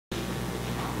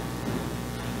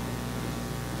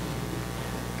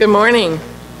Good morning.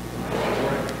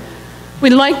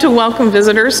 We'd like to welcome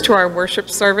visitors to our worship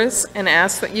service and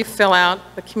ask that you fill out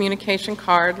the communication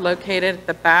card located at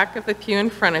the back of the pew in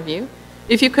front of you.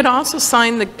 If you could also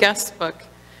sign the guest book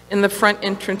in the front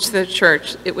entrance to the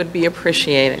church, it would be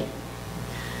appreciated.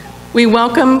 We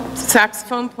welcome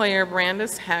saxophone player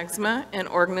Brandis Hagsma and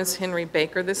organist Henry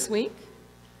Baker this week.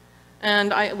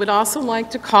 And I would also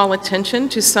like to call attention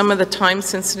to some of the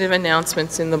time-sensitive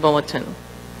announcements in the bulletin.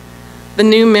 The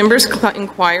new members in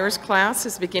choirs class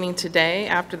is beginning today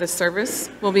after the service.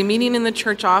 We'll be meeting in the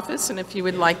church office, and if you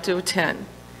would like to attend.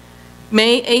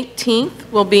 May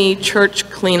 18th will be church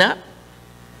cleanup.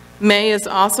 May is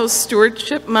also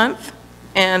Stewardship Month,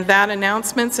 and that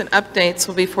announcements and updates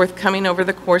will be forthcoming over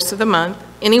the course of the month.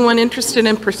 Anyone interested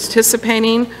in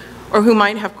participating or who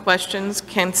might have questions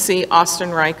can see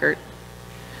Austin Reichert.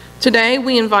 Today,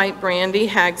 we invite Brandy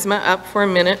Hagsma up for a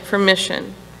minute for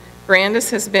mission. Brandis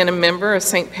has been a member of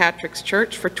St. Patrick's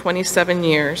Church for 27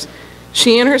 years.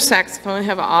 She and her saxophone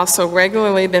have also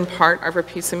regularly been part of her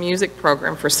Piece of Music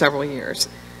program for several years.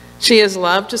 She has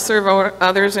loved to serve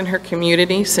others in her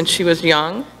community since she was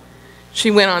young.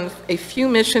 She went on a few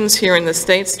missions here in the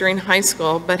States during high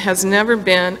school, but has never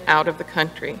been out of the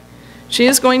country. She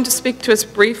is going to speak to us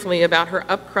briefly about her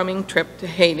upcoming trip to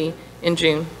Haiti in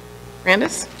June.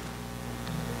 Brandis?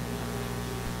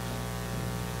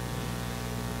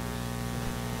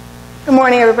 Good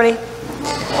morning, everybody.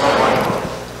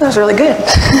 That was really good.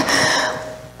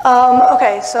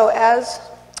 Okay, so as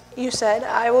you said,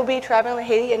 I will be traveling to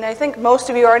Haiti, and I think most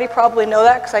of you already probably know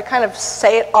that because I kind of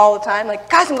say it all the time,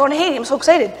 like, guys, I'm going to Haiti, I'm so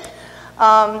excited.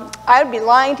 I would be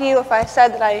lying to you if I said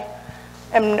that I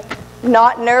am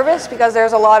not nervous, because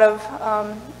there's a lot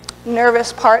of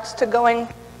nervous parts to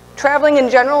traveling in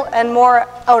general and more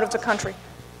out of the country.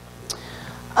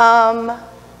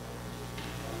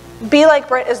 Be Like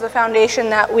Brit is the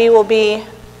foundation that we will be,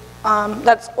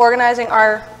 that's organizing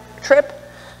our trip.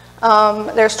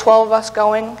 There's 12 of us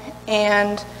going,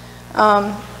 and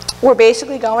we're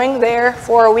basically going there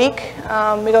for a week.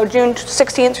 We go June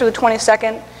 16th through the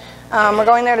 22nd. We're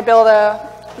going there to build a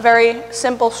very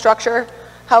simple structure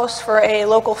house for a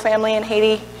local family in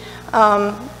Haiti.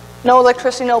 No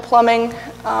electricity, no plumbing,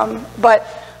 but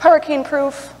hurricane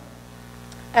proof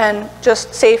and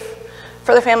just safe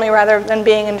for the family rather than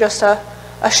being in just a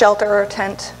shelter or a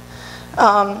tent.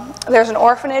 There's an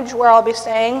orphanage where I'll be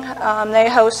staying. They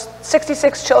host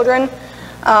 66 children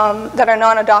that are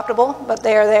non-adoptable, but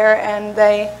they are there, and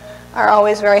they are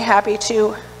always very happy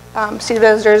to see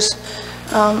visitors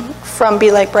from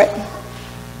Be Like Brit.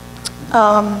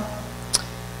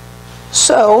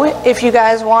 So if you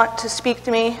guys want to speak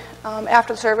to me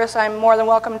after the service, I'm more than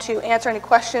welcome to answer any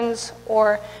questions,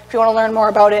 or if you want to learn more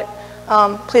about it,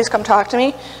 please come talk to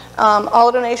me. All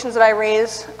the donations that I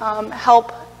raise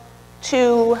help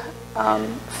to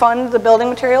fund the building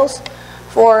materials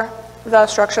for the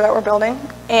structure that we're building,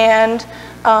 and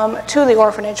to the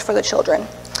orphanage for the children.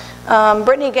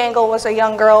 Brittany Gangle was a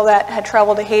young girl that had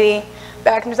traveled to Haiti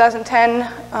back in 2010,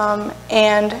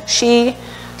 and she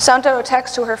sent out a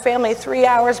text to her family 3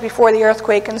 hours before the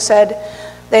earthquake and said,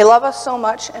 "They love us so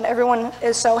much and everyone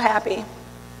is so happy.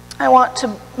 I want to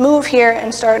move here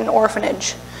and start an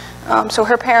orphanage." So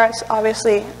her parents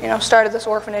obviously, started this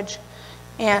orphanage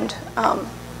and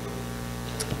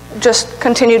just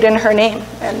continued in her name.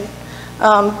 And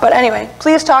but anyway,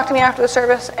 please talk to me after the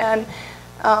service, and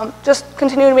just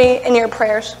continue to be in your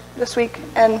prayers this week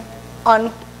and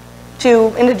on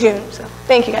into June. So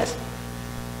thank you, guys.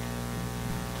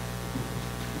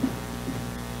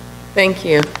 Thank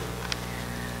you.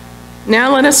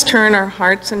 Now let us turn our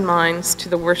hearts and minds to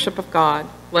the worship of God.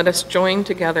 Let us join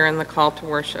together in the call to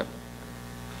worship.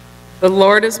 The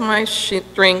Lord is my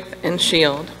strength and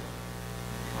shield.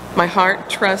 My heart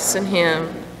trusts in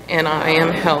him, and I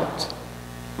am helped.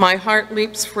 My heart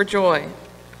leaps for joy,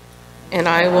 and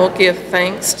I will give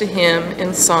thanks to him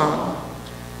in song.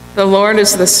 The Lord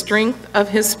is the strength of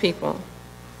his people.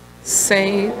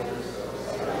 Save.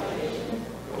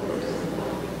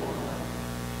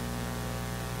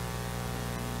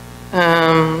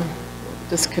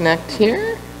 Disconnect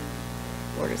here.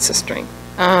 Lord is the strength.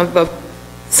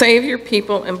 Save your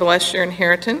people and bless your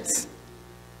inheritance.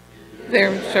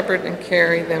 Their shepherd and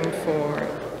carry them forward.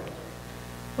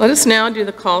 Let us now do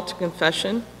the call to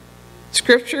confession.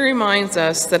 Scripture reminds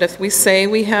us that if we say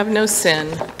we have no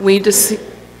sin, we deceive.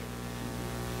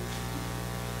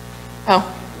 Oh,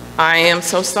 I am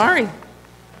so sorry.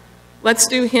 Let's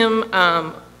do hymn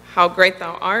How Great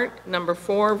Thou Art, number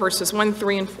 4, verses 1,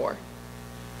 3, and 4.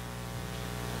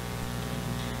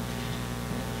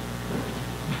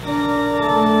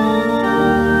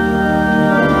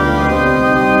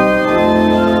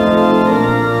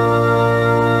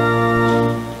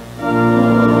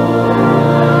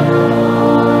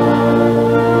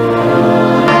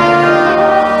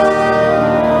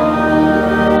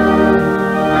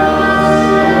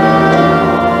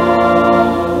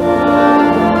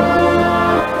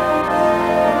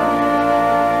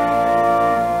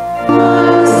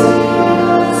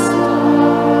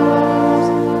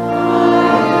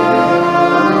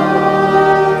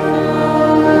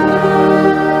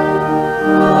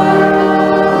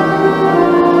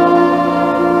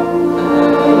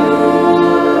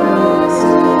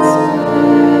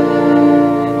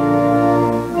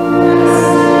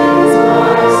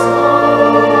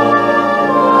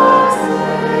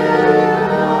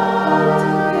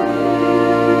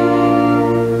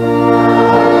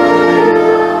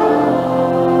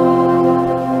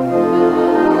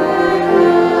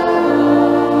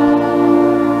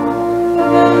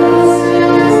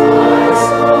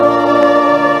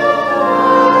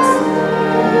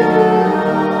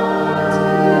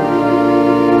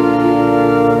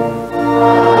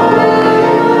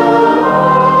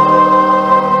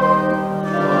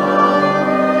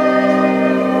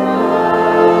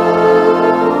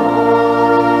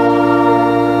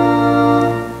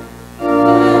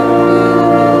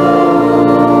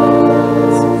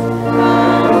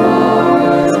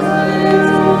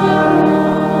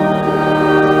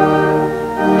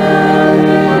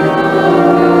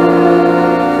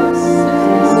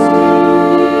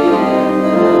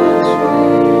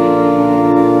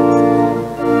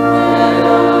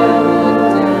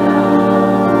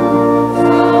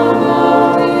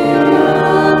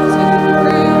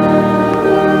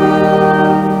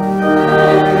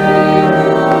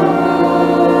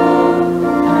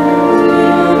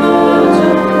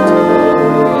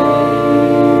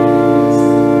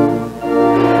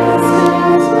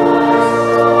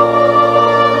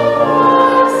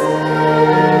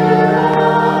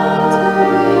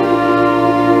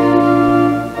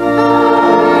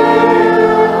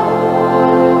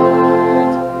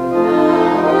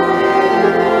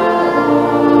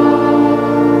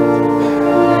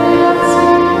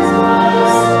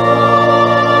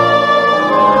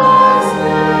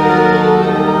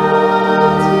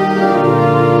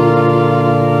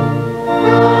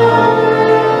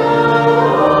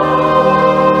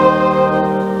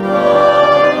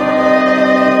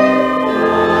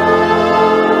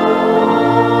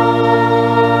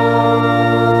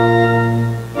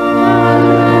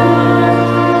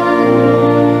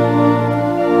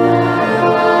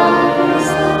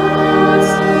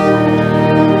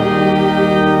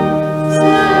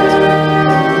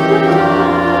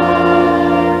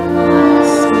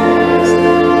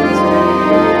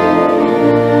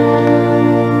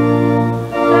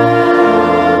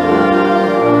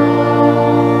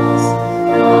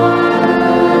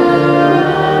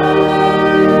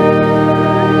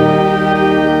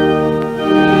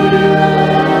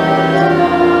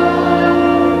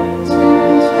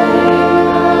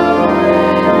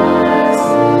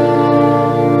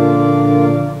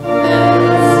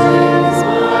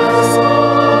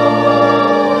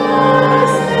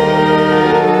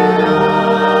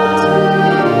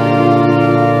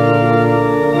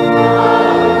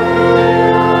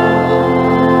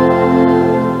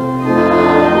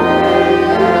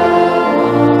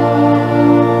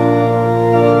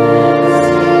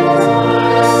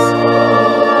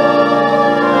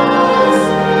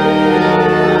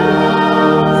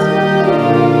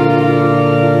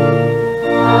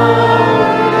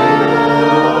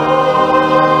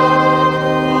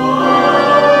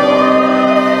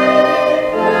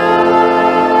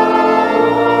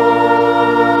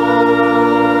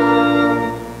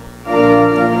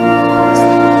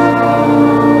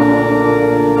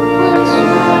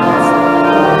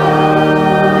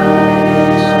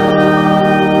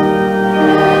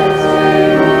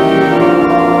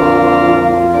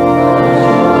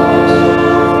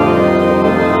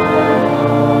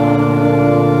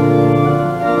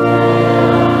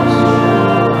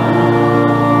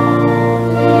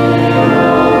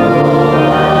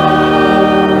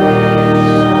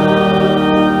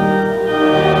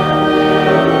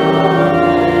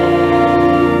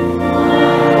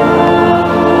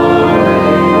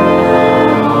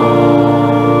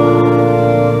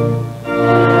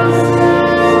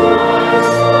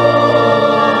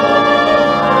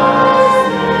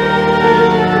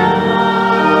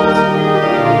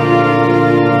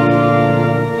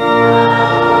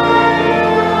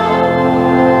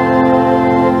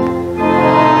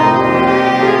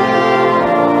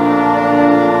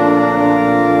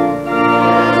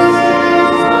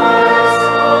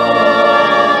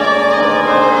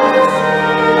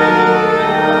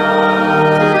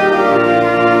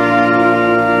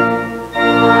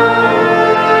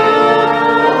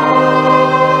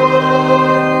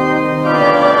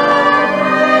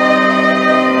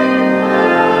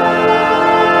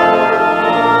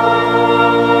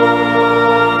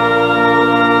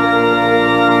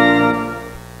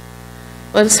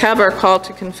 Let us have our call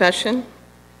to confession.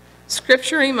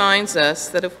 Scripture reminds us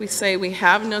that if we say we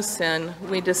have no sin,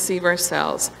 we deceive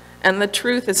ourselves, and the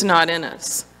truth is not in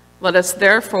us. Let us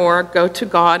therefore go to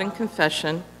God in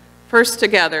confession, first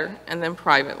together and then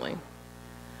privately.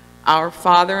 Our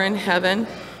Father in heaven,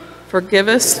 forgive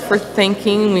us for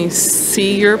thinking we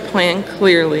see your plan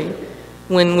clearly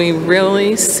when we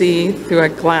really see through a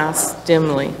glass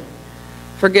dimly.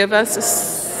 Forgive us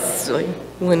especially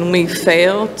when we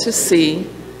fail to see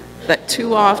that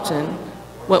too often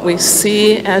what we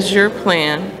see as your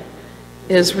plan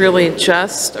is really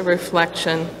just a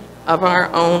reflection of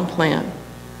our own plan.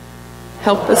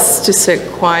 Help us to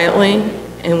sit quietly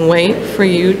and wait for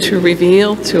you to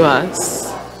reveal to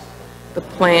us the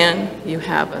plan you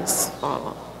have us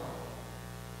follow.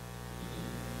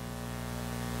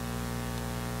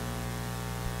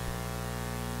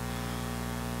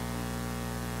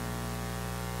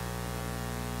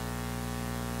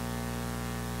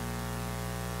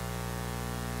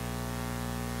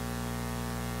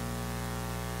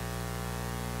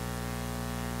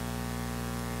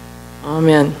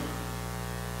 Amen.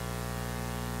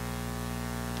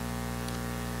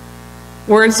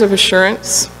 Words of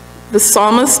assurance. The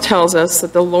psalmist tells us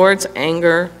that the Lord's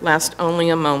anger lasts only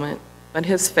a moment, but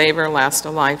his favor lasts a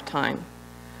lifetime.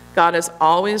 God is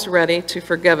always ready to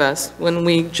forgive us when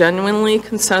we genuinely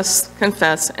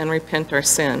confess and repent our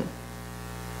sin.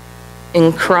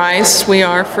 In Christ we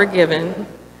are forgiven,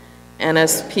 and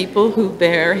as people who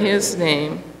bear his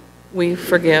name, we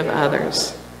forgive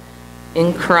others.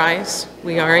 In Christ,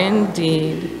 we are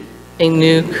indeed a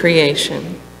new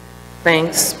creation.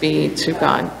 Thanks be to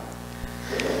God.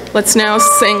 Let's now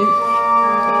sing.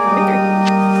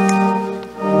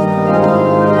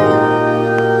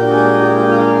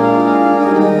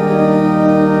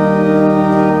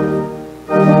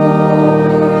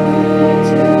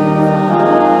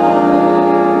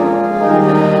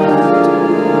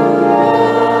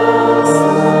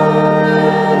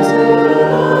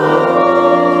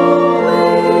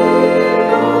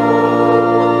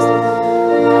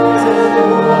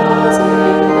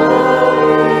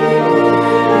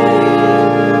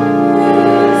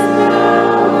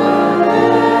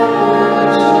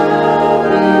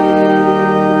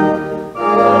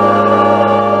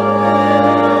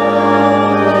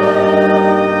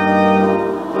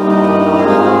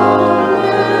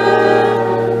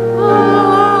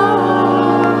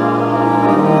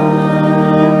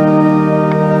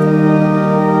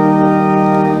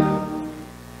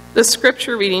 The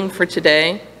scripture reading for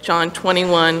today, John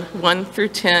 21, 1 through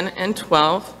 10 and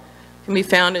 12, can be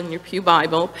found in your Pew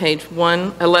Bible, page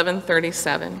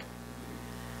 1137.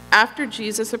 After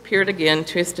Jesus appeared again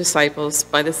to his disciples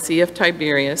by the Sea of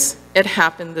Tiberias, it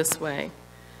happened this way.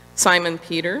 Simon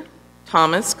Peter,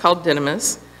 Thomas called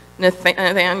Didymus,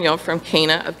 Nathanael from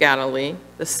Cana of Galilee,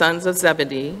 the sons of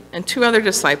Zebedee, and 2 other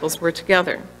disciples were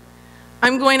together.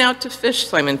 "I'm going out to fish,"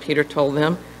 Simon Peter told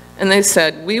them, and they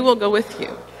said, "We will go with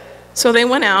you." So they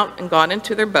went out and got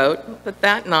into their boat, but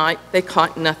that night they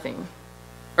caught nothing.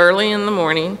 Early in the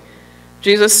morning,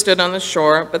 Jesus stood on the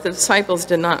shore, but the disciples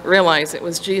did not realize it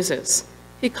was Jesus.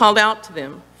 He called out to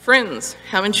them, "Friends,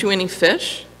 haven't you any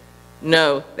fish?"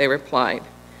 "No," they replied.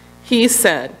 He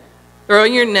said, "Throw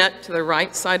your net to the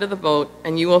right side of the boat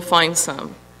and you will find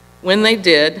some." When they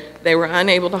did, they were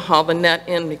unable to haul the net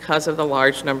in because of the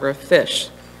large number of fish.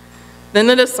 Then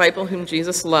the disciple whom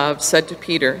Jesus loved said to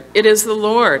Peter, "It is the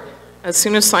Lord." As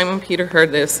soon as Simon Peter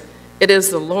heard this, "It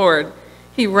is the Lord,"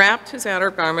 he wrapped his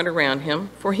outer garment around him,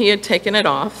 for he had taken it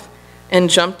off, and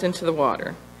jumped into the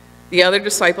water. The other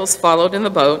disciples followed in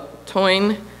the boat,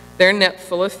 towing their net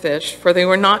full of fish, for they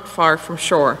were not far from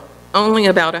shore, only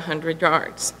about 100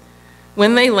 yards.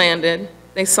 When they landed,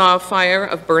 they saw a fire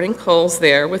of burning coals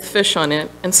there with fish on it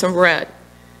and some bread.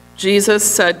 Jesus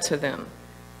said to them,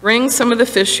 "Bring some of the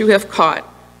fish you have caught."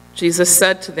 Jesus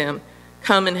said to them,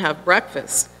 "Come and have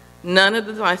breakfast." None of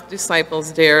the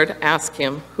disciples dared ask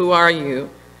him, "Who are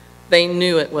you?" They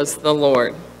knew it was the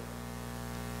Lord.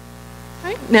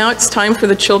 All right, now it's time for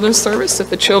the children's service.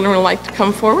 If the children would like to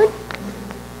come forward.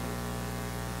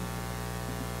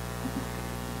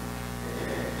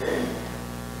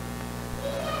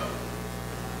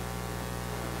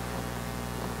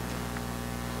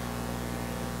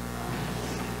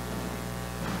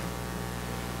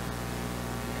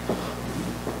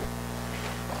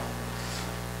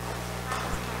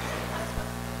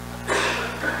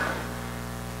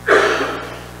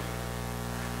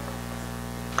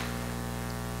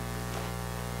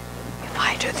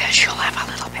 You'll have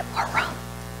a little bit more room.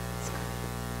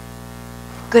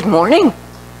 Good morning.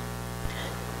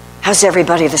 How's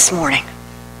everybody this morning?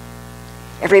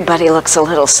 Everybody looks a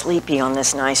little sleepy on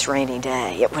this nice rainy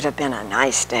day. It would have been a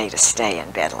nice day to stay in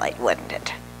bed late, wouldn't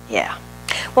it? Yeah.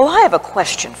 Well, I have a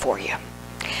question for you.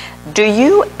 Do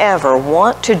you ever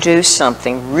want to do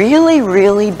something really,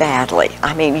 really badly?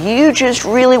 I mean, you just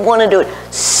really want to do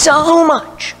it so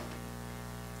much.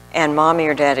 And mommy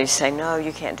or daddy say, no,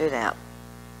 you can't do that.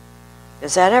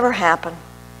 Does that ever happen?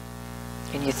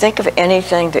 Can you think of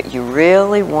anything that you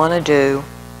really want to do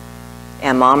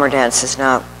and mom or dad says,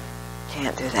 no,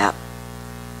 can't do that?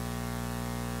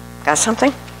 Got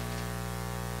something?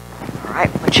 All right,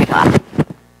 what you got? I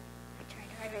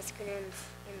tried driving a scooter in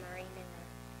the rain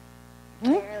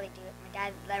and I can't really do it. My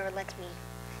dad never lets me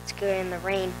scooter in the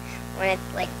rain when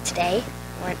it's like today,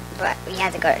 but we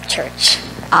had to go to church.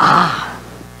 Ah,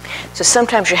 so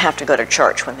sometimes you have to go to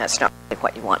church when that's not really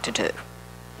what you want to do.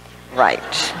 Right.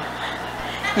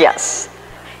 Yes.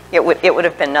 It would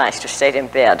have been nice to stay in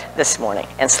bed this morning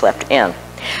and slept in.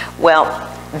 Well,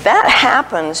 that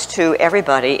happens to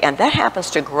everybody, and that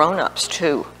happens to grown-ups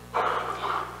too.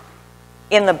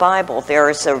 In the Bible, there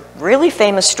is a really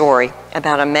famous story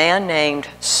about a man named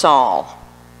Saul.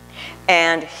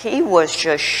 And he was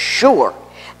just sure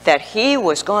that he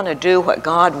was going to do what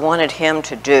God wanted him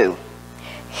to do.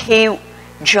 He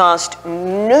just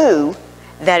knew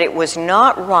that it was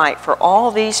not right for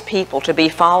all these people to be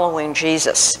following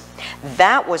Jesus.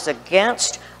 That was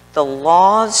against the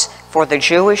laws for the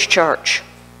Jewish church.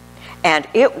 And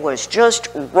it was just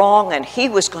wrong, and he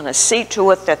was going to see to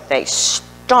it that they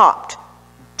stopped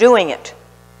doing it.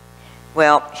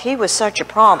 Well, he was such a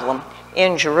problem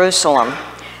in Jerusalem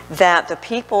that the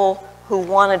people who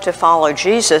wanted to follow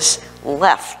Jesus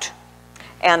left.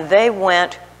 And they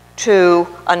went to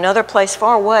another place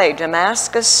far away,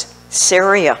 Damascus,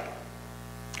 Syria.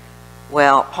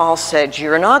 Well, Paul said,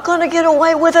 you're not going to get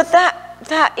away with it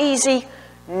that easy.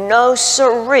 No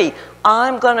siree.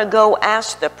 I'm going to go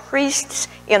ask the priests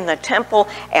in the temple,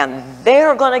 and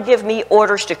they're going to give me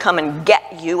orders to come and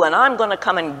get you, and I'm going to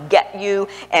come and get you,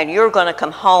 and you're going to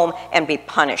come home and be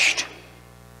punished.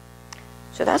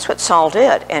 So that's what Saul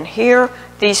did. And here,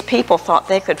 these people thought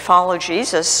they could follow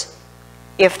Jesus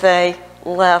if they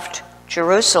left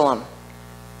Jerusalem.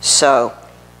 So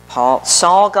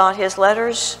Saul got his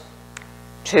letters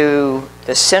to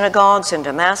the synagogues in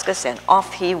Damascus, and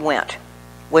off he went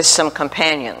with some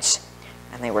companions.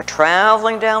 And they were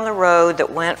traveling down the road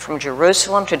that went from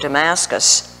Jerusalem to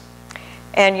Damascus.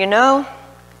 And you know,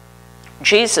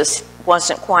 Jesus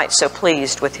wasn't quite so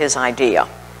pleased with his idea.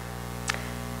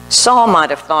 Saul might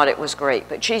have thought it was great,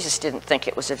 but Jesus didn't think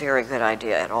it was a very good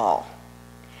idea at all.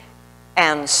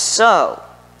 And so,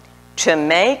 to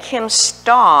make him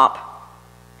stop,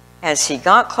 as he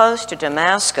got close to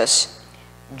Damascus,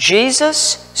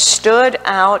 Jesus stood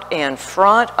out in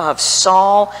front of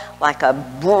Saul like a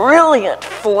brilliant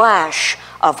flash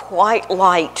of white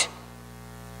light.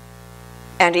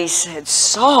 And he said,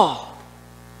 Saul,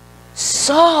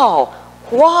 Saul,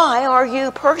 why are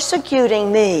you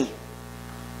persecuting me?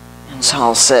 And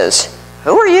Saul says,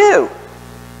 who are you?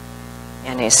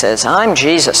 And he says, I'm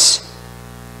Jesus.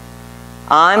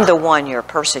 I'm the one you're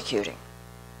persecuting.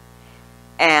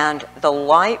 And the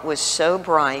light was so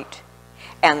bright,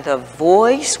 and the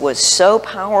voice was so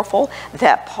powerful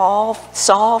that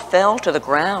Saul fell to the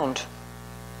ground.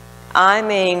 I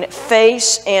mean,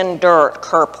 face in dirt,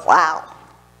 kerplow.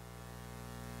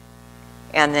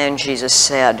 And then Jesus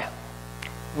said,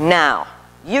 now,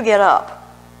 you get up,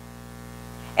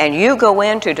 and you go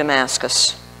into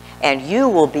Damascus, and you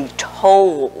will be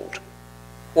told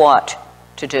what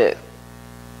to do.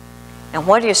 And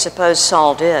what do you suppose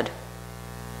Saul did?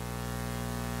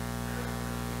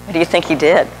 What do you think he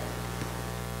did?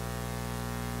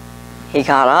 He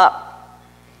got up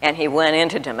and he went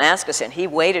into Damascus and he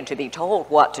waited to be told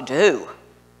what to do.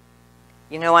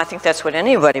 You know, I think that's what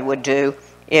anybody would do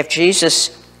if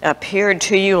Jesus appeared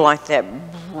to you like that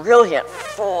brilliant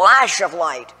flash of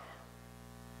light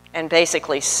and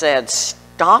basically said,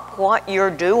 stop what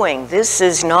you're doing. This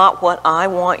is not what I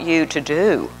want you to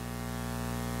do.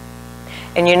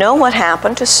 And you know what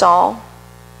happened to Saul?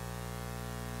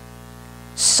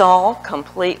 Saul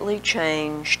completely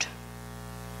changed.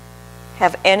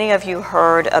 Have any of you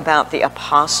heard about the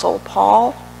Apostle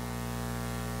Paul?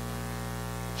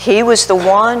 He was the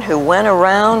one who went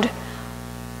around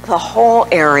the whole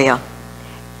area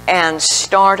and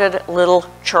started little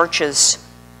churches.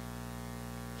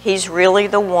 He's really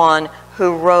the one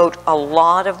who wrote a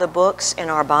lot of the books in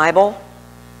our Bible,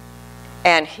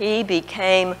 and he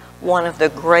became one of the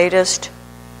greatest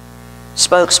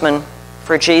spokesmen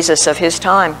for Jesus of his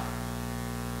time.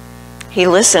 He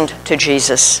listened to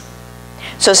Jesus.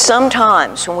 So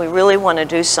sometimes when we really want to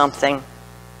do something,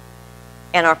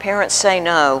 and our parents say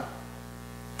no,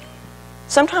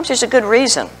 sometimes there's a good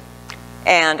reason.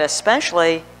 And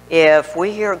especially if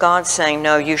we hear God saying,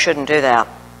 no, you shouldn't do that,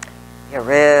 you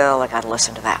really got to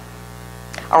listen to that.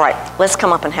 All right, let's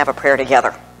come up and have a prayer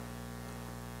together.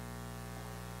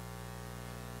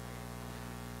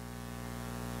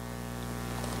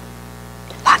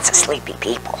 Lots of sleepy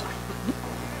people.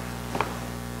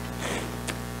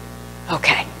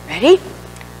 Okay, ready?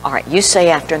 All right, you say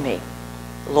after me.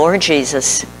 Lord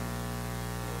Jesus,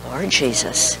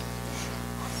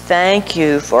 thank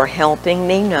you for helping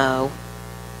me know.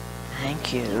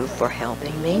 Thank you for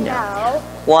helping me know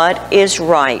what is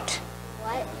right.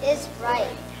 What is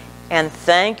right? And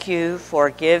thank you for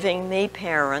giving me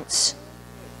parents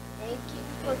Thank you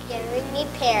for giving me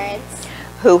parents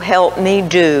who help me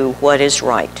do what is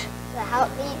right. to help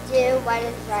me do what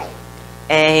is right.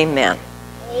 Amen.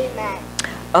 Amen.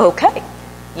 Okay.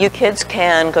 You kids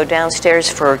can go downstairs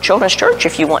for Children's Church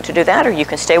if you want to do that, or you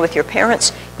can stay with your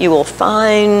parents. You will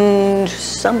find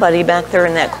somebody back there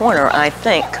in that corner, I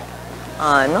think.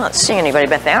 I'm not seeing anybody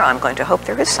back there. I'm going to hope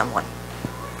there is someone.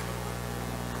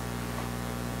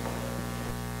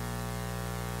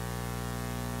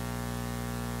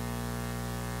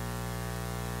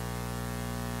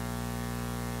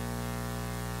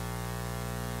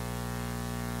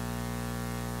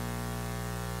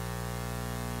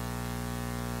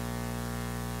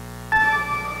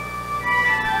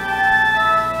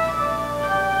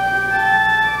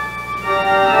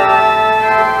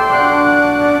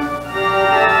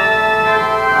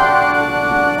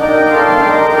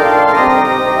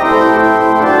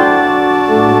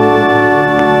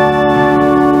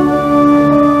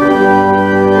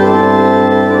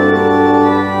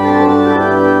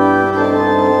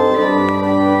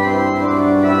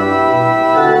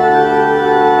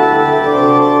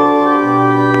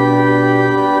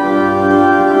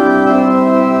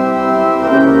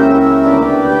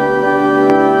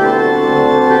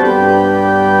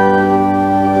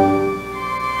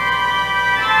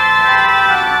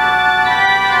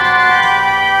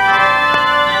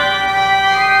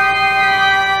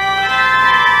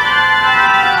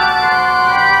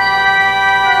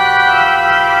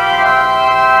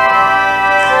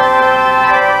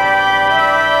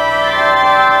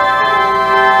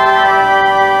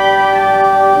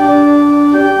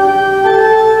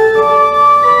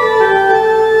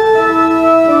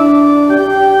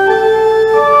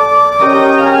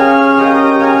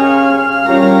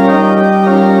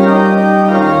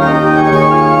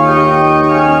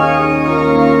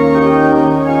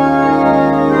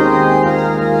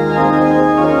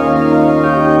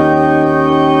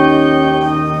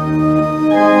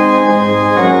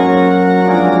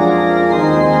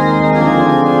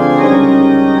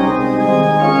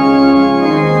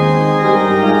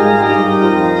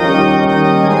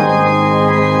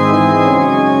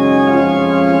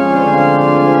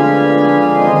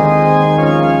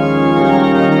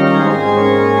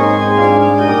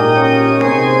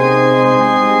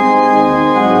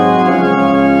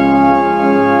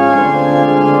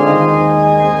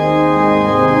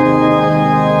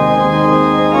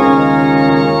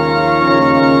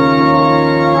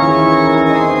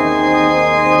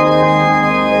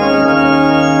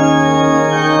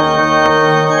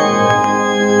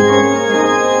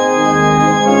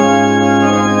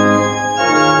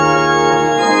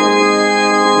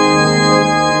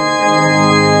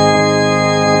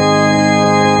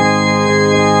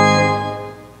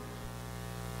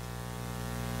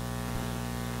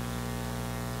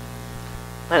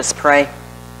 Let us pray.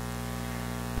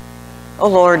 Oh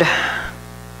Lord,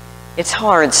 it's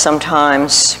hard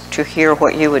sometimes to hear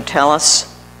what you would tell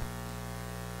us.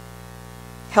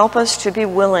 Help us to be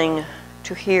willing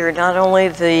to hear not only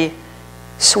the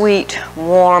sweet,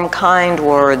 warm, kind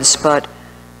words, but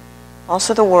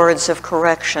also the words of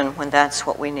correction when that's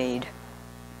what we need.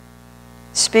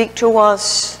 Speak to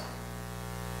us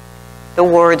the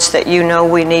words that you know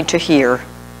we need to hear.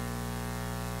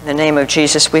 In the name of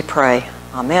Jesus we pray.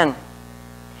 Amen.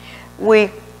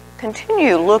 We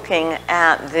continue looking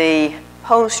at the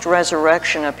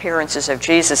post-resurrection appearances of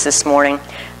Jesus this morning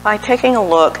by taking a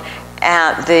look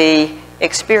at the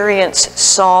experience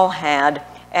Saul had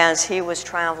as he was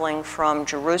traveling from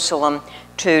Jerusalem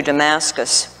to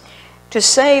Damascus. To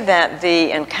say that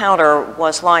the encounter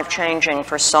was life-changing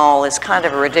for Saul is kind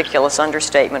of a ridiculous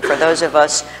understatement for those of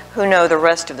us who know the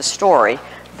rest of the story,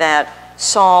 that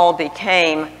Saul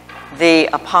became the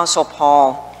Apostle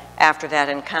Paul after that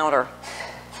encounter.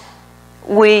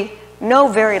 We know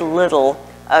very little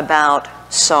about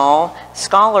Saul.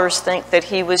 Scholars think that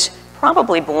he was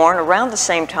probably born around the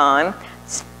same time,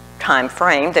 time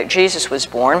frame that Jesus was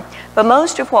born, but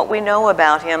most of what we know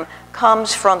about him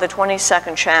comes from the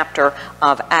 22nd chapter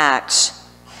of Acts.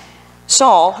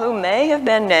 Saul, who may have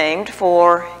been named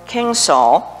for King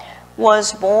Saul,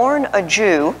 was born a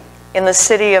Jew in the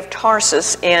city of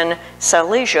Tarsus in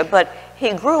Cilicia, but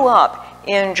he grew up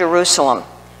in Jerusalem.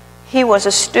 He was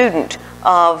a student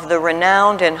of the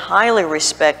renowned and highly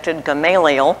respected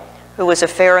Gamaliel, who was a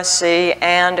Pharisee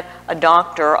and a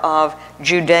doctor of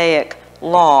Judaic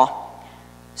law.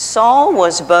 Saul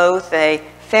was both a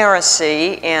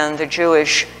Pharisee in the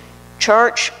Jewish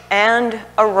church and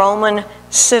a Roman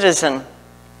citizen.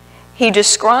 He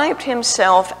described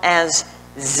himself as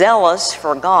zealous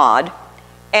for God,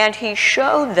 and he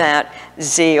showed that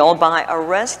zeal by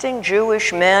arresting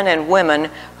Jewish men and women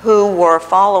who were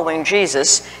following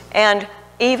Jesus, and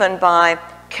even by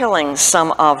killing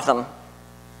some of them.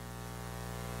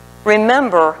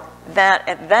 Remember that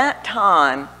at that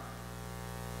time,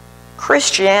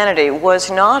 Christianity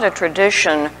was not a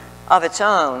tradition of its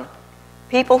own.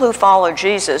 People who followed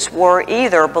Jesus were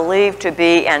either believed to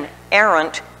be an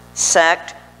errant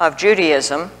sect of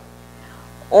Judaism,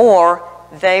 or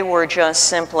they were just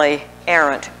simply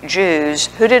errant Jews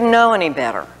who didn't know any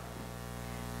better.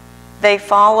 They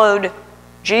followed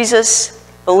Jesus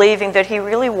believing that he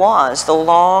really was the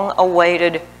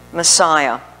long-awaited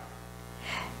Messiah.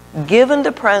 Given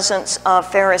the presence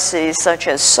of Pharisees such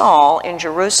as Saul in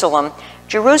Jerusalem,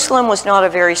 Jerusalem was not a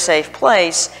very safe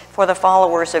place for the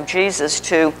followers of Jesus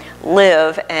to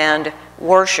live and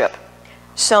worship.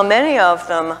 So many of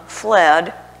them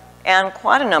fled, and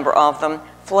quite a number of them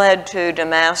fled to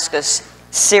Damascus,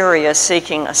 Syria,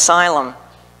 seeking asylum.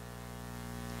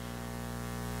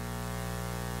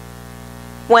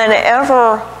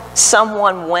 Whenever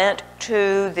someone went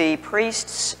to the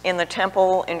priests in the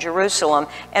temple in Jerusalem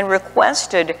and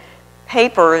requested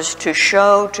papers to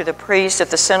show to the priests at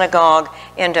the synagogue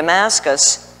in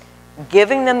Damascus,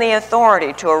 giving them the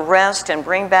authority to arrest and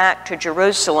bring back to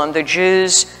Jerusalem the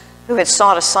Jews who had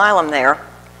sought asylum there,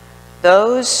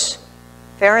 those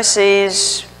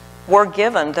Pharisees were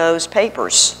given those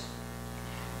papers.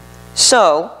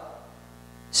 So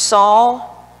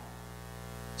Saul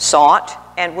sought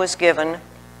and was given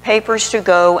papers to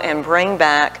go and bring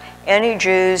back any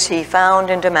Jews he found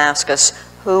in Damascus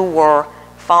who were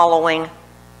following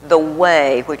the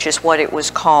way, which is what it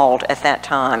was called at that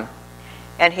time.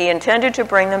 And he intended to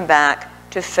bring them back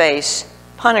to face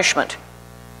punishment.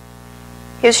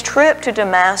 His trip to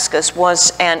Damascus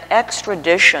was an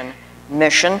extradition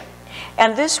mission,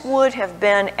 and this would have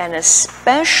been an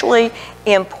especially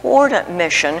important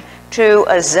mission to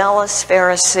a zealous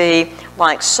Pharisee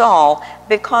like Saul,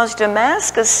 because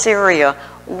Damascus, Syria,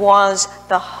 was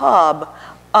the hub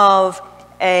of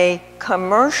a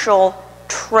commercial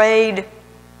trade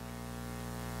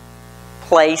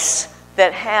place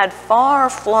that had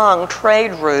far-flung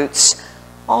trade routes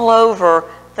all over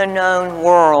the known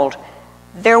world.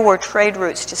 There were trade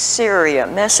routes to Syria,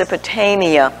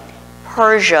 Mesopotamia,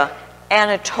 Persia,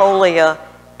 Anatolia,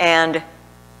 and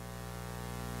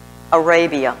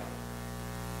Arabia.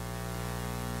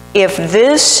 If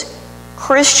this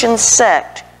Christian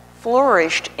sect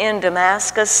flourished in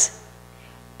Damascus,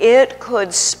 it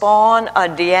could spawn a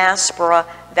diaspora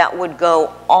that would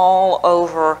go all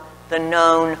over the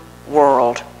known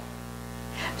world.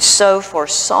 So for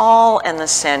Saul and the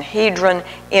Sanhedrin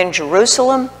in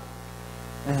Jerusalem,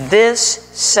 this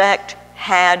sect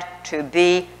had to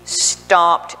be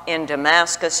stopped in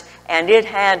Damascus, and it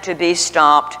had to be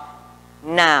stopped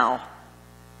now.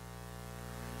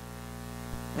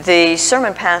 The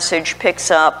sermon passage picks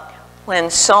up when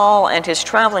Saul and his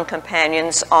traveling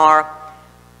companions are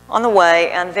on the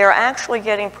way, and they're actually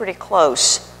getting pretty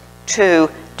close to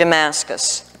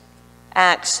Damascus.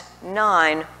 Acts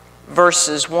 9,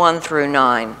 verses 1 through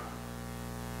 9.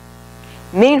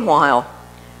 Meanwhile,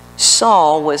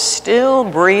 Saul was still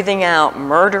breathing out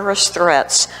murderous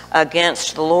threats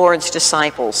against the Lord's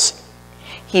disciples.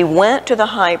 He went to the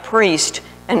high priest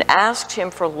and asked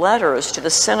him for letters to the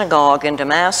synagogue in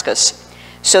Damascus,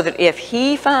 so that if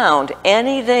he found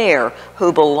any there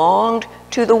who belonged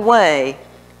to the way,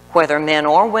 whether men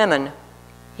or women,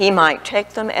 he might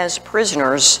take them as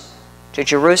prisoners to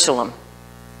Jerusalem.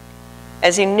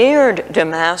 As he neared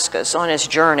Damascus on his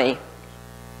journey,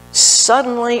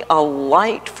 suddenly a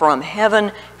light from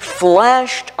heaven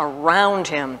flashed around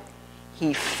him.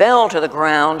 He fell to the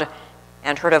ground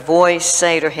and heard a voice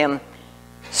say to him,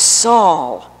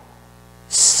 "Saul,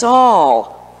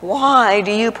 Saul, why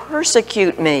do you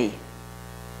persecute me?"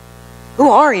 "Who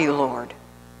are you, Lord?"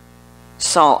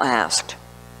 Saul asked.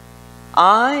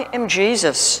 "I am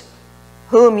Jesus,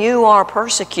 whom you are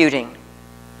persecuting,"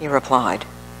 he replied.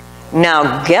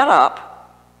 Now get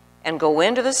up and go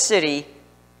into the city,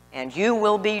 and you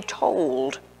will be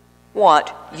told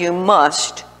what you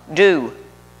must do."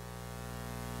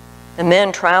 The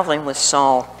men traveling with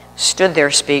Saul stood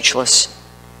there speechless.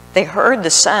 They heard the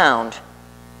sound,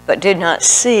 but did not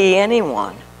see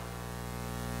anyone.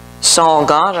 Saul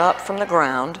got up from the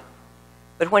ground,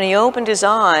 but when he opened his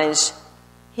eyes,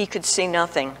 he could see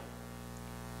nothing.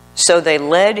 So they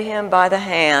led him by the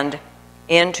hand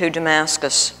into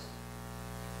Damascus.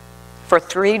 For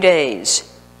 3 days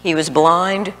he was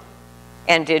blind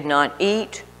and did not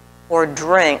eat or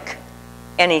drink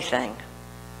anything.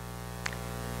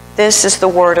 This is the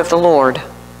word of the Lord.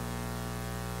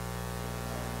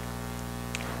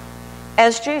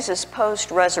 As Jesus'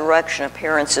 post-resurrection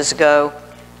appearances go,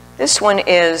 this one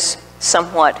is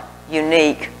somewhat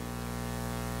unique.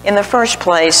 In the first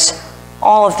place,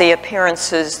 all of the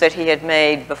appearances that he had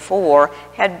made before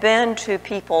had been to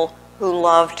people who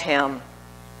loved him,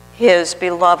 his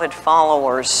beloved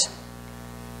followers.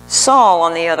 Saul,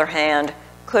 on the other hand,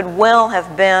 could well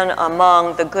have been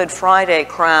among the Good Friday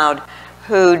crowd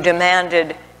who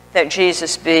demanded that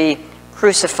Jesus be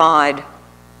crucified.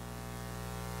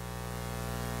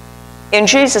 In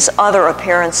Jesus' other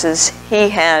appearances, he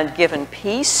had given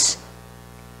peace,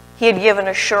 he had given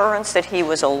assurance that he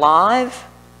was alive,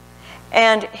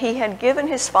 and he had given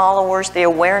his followers the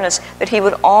awareness that he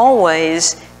would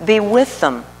always be with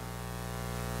them.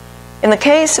 In the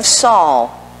case of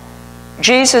Saul,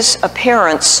 Jesus'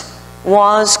 appearance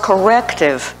was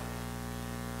corrective.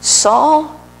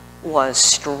 Saul was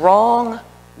strong-willed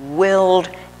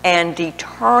and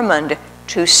determined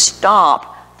to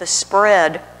stop the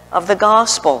spread of the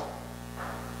gospel.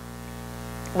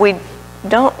 We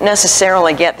don't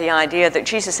necessarily get the idea that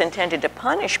Jesus intended to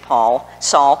punish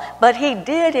Saul, but he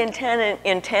did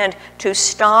intend to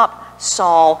stop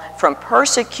Saul from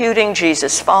persecuting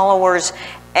Jesus' followers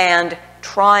and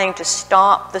trying to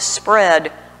stop the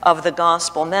spread of the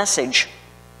gospel message.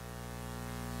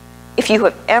 If you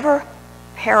have ever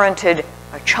parented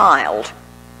a child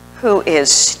who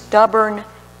is stubborn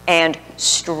and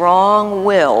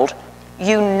strong-willed,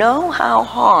 you know how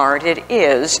hard it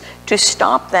is to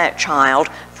stop that child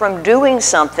from doing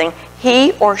something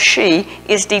he or she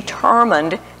is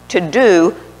determined to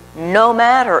do, no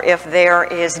matter if there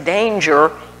is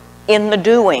danger in the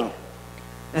doing.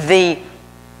 The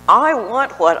 "I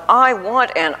want what I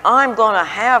want and I'm going to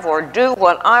have or do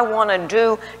what I want to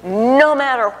do no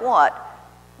matter what"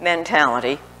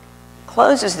 mentality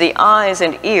closes the eyes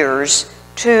and ears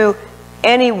to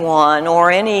anyone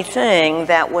or anything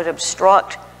that would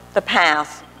obstruct the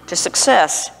path to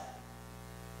success.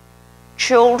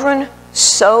 Children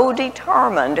so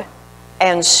determined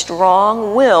and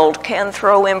strong-willed can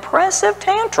throw impressive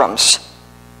tantrums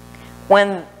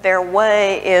when their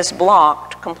way is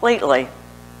blocked completely.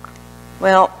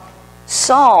 Well,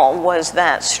 Saul was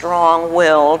that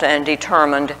strong-willed and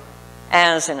determined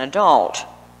as an adult.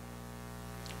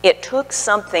 It took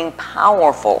something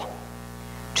powerful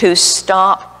to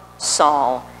stop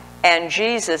Saul, and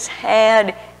Jesus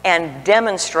had and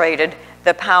demonstrated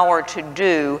the power to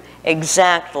do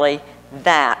exactly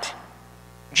that.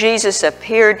 Jesus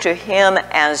appeared to him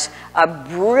as a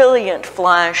brilliant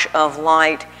flash of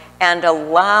light and a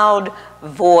loud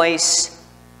voice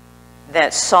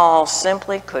that Saul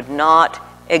simply could not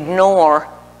ignore.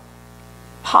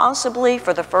 Possibly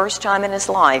for the first time in his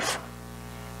life,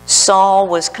 Saul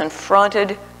was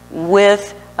confronted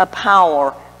with a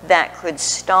power that could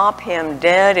stop him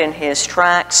dead in his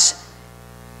tracks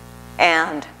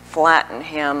and flatten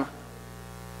him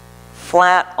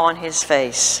flat on his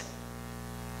face.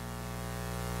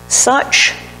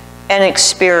 Such an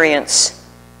experience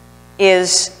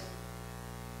is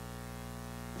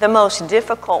the most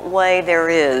difficult way there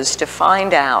is to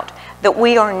find out that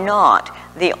we are not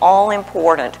the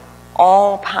all-important,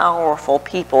 all-powerful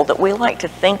people that we like to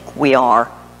think we are,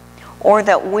 or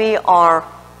that we are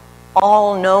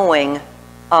all-knowing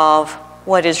of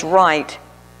what is right.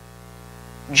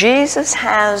 Jesus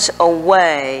has a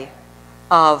way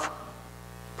of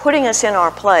putting us in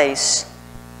our place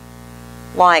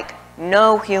like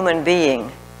no human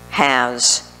being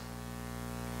has.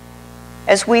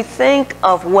 As we think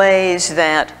of ways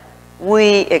that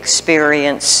we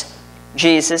experience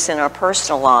Jesus in our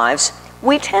personal lives,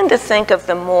 we tend to think of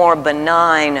the more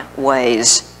benign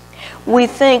ways. We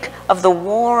think of the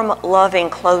warm, loving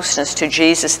closeness to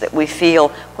Jesus that we feel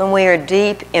when we are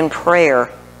deep in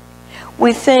prayer.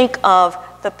 We think of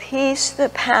the peace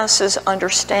that passes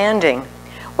understanding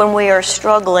when we are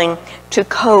struggling to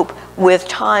cope with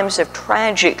times of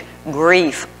tragic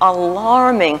grief,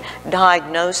 alarming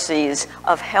diagnoses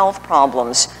of health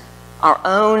problems, our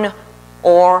own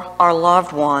or our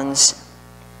loved ones,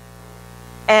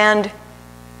 and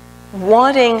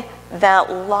wanting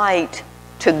that light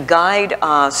to guide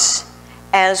us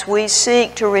as we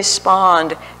seek to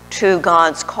respond to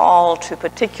God's call to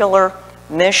particular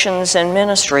missions and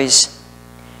ministries.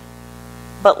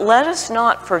 But let us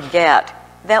not forget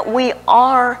that we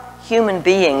are human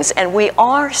beings and we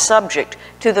are subject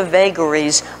to the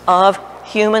vagaries of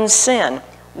human sin.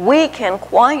 We can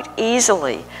quite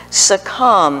easily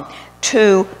succumb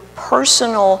to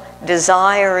personal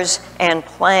desires and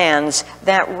plans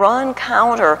that run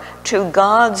counter to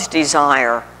God's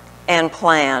desire and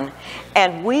plan.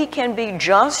 And we can be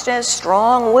just as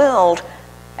strong-willed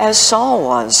as Saul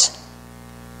was.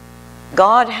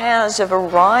 God has a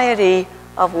variety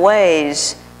of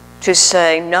ways to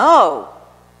say, no,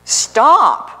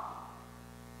 stop.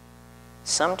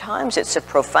 Sometimes it's a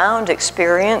profound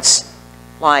experience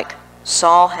like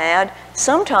Saul had.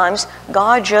 Sometimes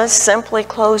God just simply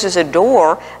closes a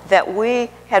door that we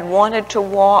had wanted to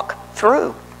walk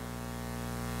through.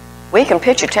 We can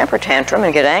pitch a temper tantrum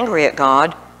and get angry at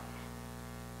God,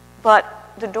 but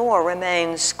the door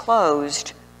remains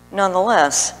closed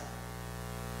nonetheless.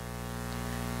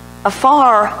 A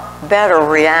far better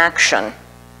reaction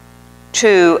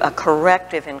to a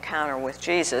corrective encounter with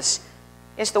Jesus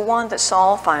is the one that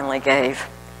Saul finally gave.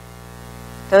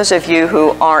 Those of you who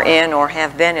are in or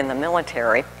have been in the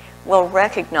military will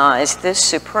recognize this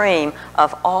supreme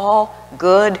of all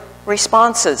good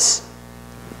responses.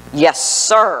 Yes,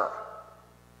 sir.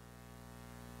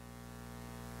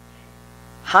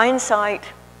 Hindsight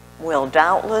will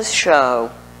doubtless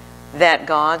show that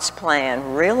God's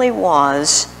plan really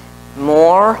was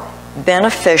more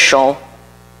beneficial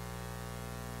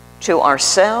to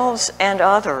ourselves and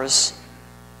others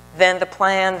than the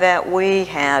plan that we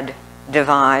had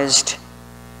devised.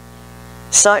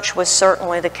 Such was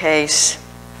certainly the case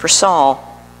for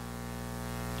Saul.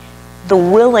 The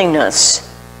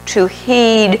willingness to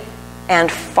heed and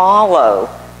follow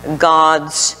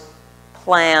God's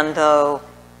plan, though,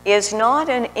 is not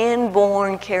an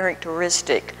inborn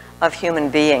characteristic of human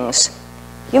beings.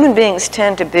 Human beings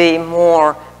tend to be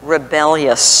more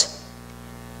rebellious.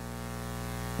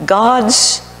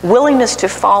 God's willingness to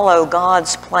follow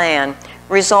God's plan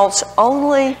results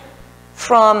only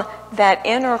from that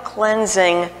inner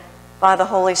cleansing by the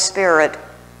Holy Spirit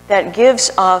that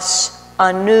gives us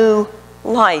a new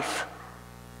life.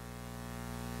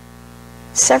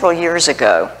 Several years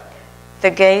ago, the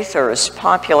Gaithers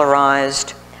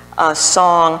popularized a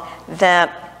song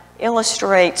that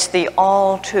illustrates the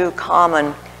all too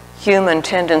common human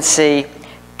tendency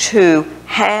to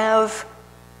have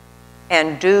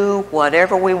and do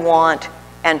whatever we want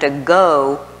and to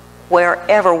go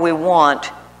wherever we want,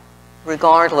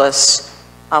 regardless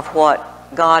of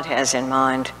what God has in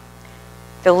mind.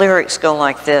 The lyrics go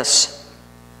like this.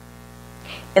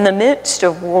 In the midst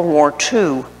of World War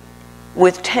II,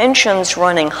 with tensions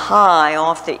running high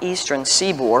off the eastern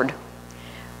seaboard,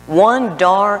 one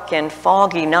dark and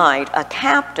foggy night, a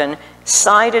captain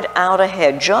sighted out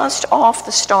ahead, just off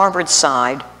the starboard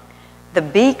side, the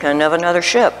beacon of another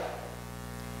ship.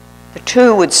 The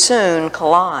two would soon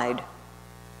collide.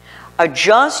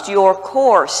 Adjust your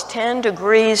course 10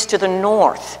 degrees to the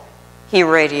north, he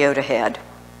radioed ahead.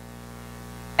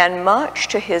 And much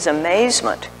to his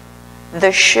amazement,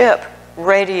 the ship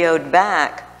radioed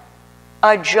back,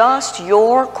 adjust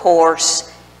your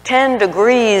course 10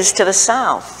 degrees to the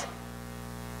south.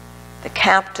 The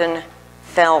captain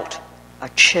felt a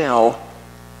chill.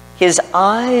 His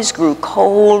eyes grew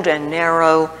cold and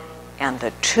narrow, and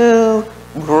the two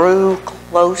grew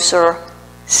closer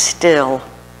still.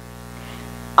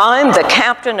 I'm the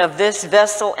captain of this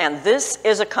vessel, and this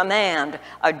is a command.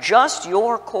 Adjust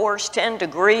your course 10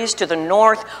 degrees to the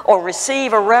north, or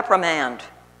receive a reprimand.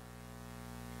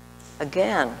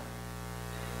 Again,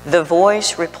 the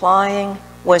voice replying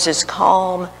was as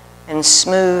calm and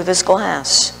smooth as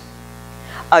glass.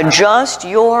 Adjust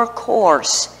your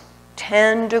course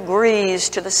 10 degrees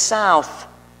to the south.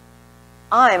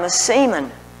 I'm a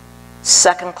seaman,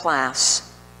 second class.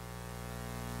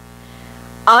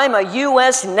 I'm a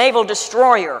U.S. naval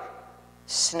destroyer,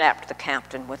 snapped the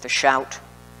captain with a shout.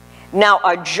 Now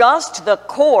adjust the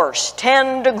course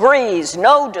 10 degrees,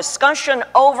 no discussion,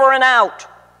 over and out.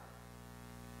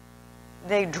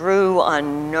 They drew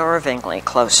unnervingly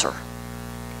closer.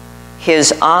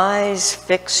 His eyes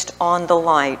fixed on the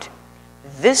light.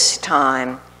 This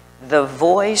time, the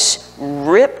voice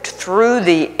ripped through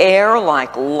the air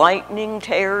like lightning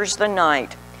tears the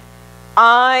night.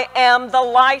 I am the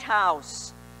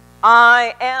lighthouse.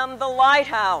 I am the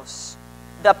lighthouse.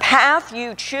 The path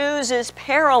you choose is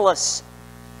perilous.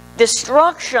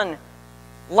 Destruction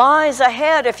lies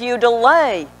ahead if you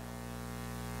delay.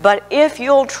 But if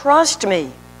you'll trust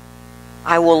me,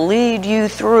 I will lead you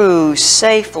through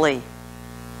safely.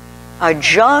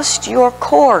 Adjust your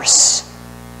course,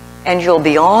 and you'll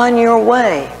be on your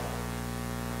way.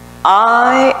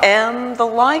 I am the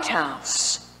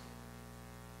lighthouse.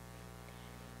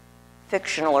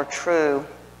 Fictional or true,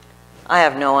 I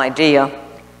have no idea.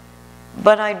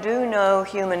 But I do know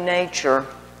human nature,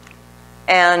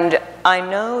 and I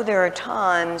know there are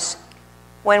times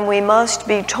when we must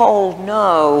be told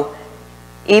no,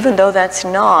 even though that's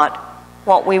not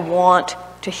what we want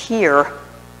to hear.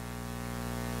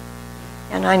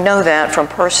 And I know that from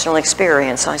personal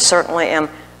experience. I certainly am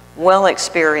well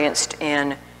experienced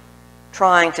in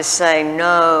trying to say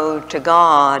no to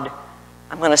God.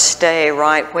 I'm going to stay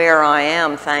right where I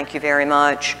am, thank you very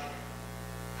much.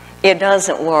 It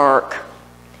doesn't work.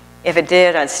 If it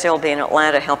did, I'd still be in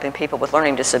Atlanta helping people with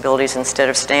learning disabilities instead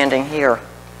of standing here.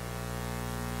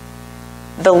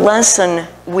 The lesson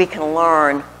we can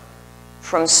learn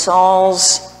from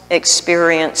Saul's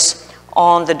experience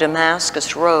on the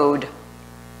Damascus Road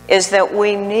is that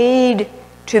we need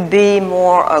to be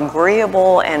more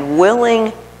agreeable and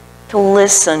willing to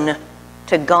listen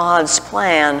to God's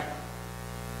plan,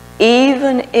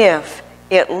 even if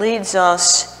it leads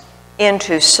us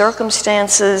into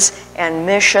circumstances and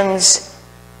missions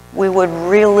we would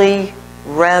really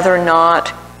rather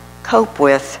not cope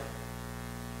with.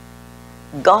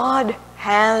 God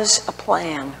has a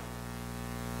plan,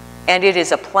 and it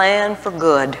is a plan for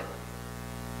good.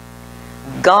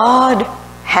 God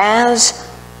has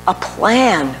a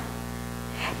plan,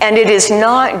 and it is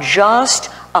not just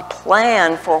a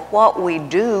plan for what we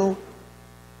do,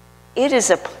 it is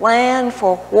a plan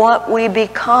for what we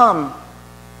become.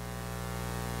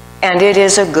 And it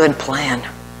is a good plan.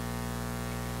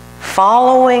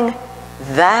 Following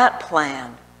that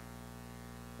plan,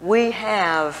 we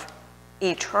have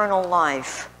eternal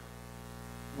life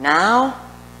now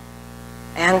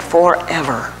and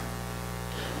forever.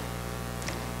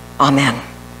 Amen.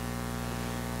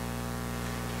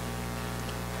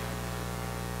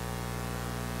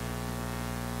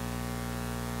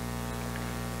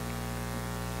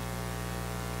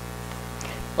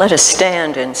 Let us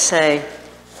stand and say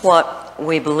what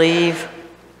we believe,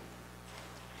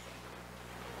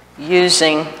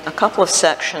 using a couple of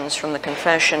sections from the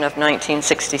Confession of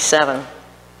 1967.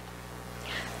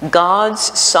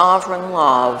 God's sovereign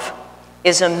love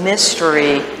is a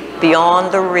mystery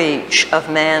beyond the reach of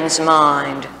man's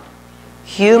mind.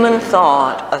 Human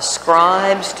thought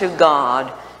ascribes to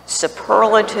God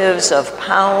superlatives of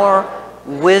power,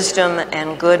 wisdom,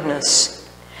 and goodness.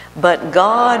 But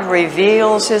God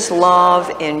reveals his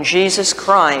love in Jesus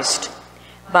Christ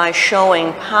by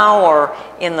showing power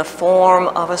in the form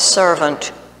of a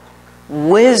servant,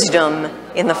 wisdom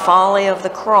in the folly of the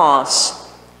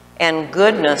cross, and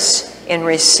goodness in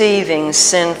receiving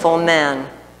sinful men.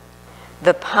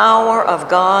 The power of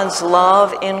God's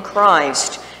love in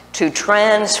Christ to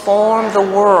transform the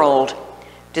world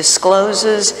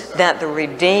discloses that the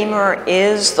Redeemer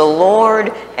is the Lord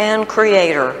and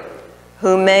Creator,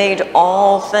 who made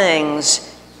all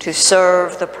things to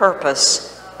serve the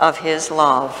purpose of his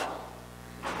love.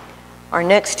 Our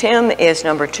next hymn is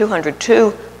number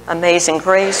 202, Amazing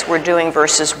Grace. We're doing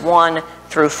verses 1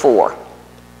 through 4.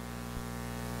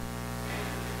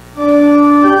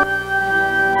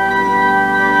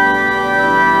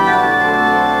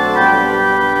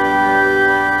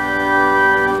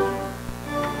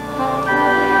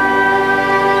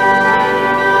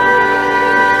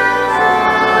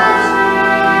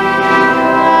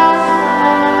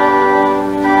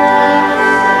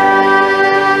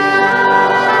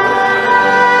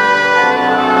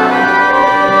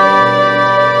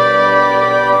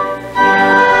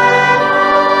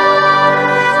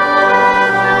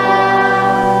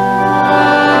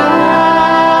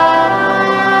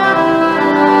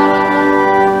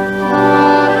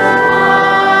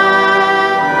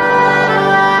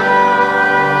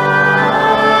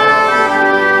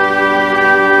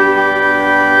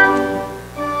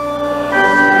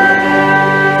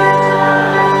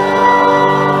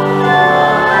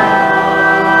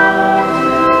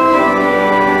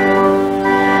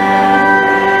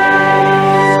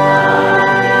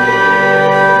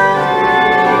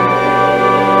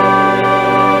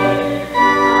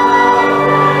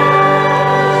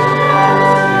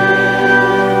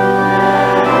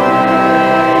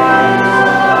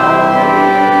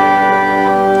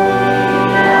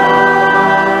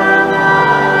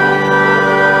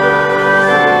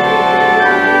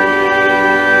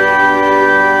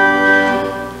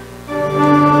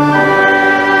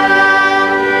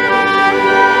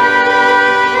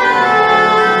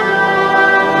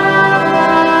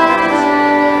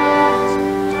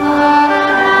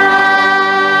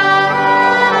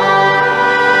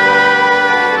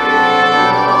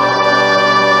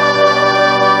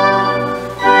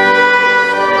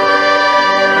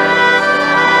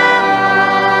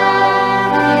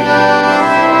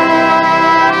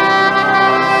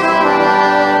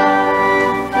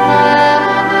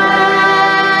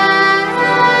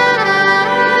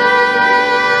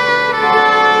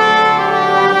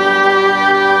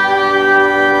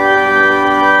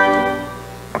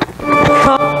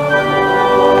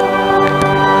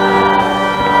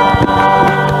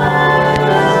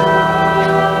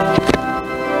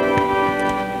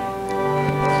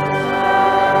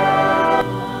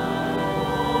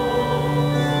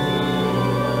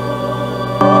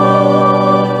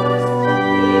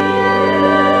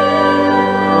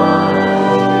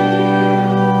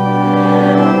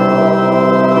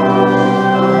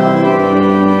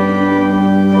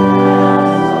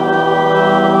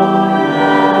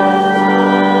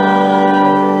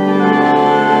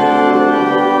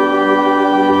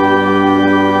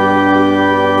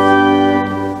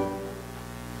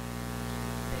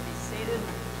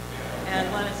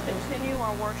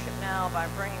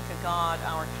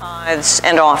 tithes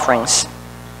and offerings.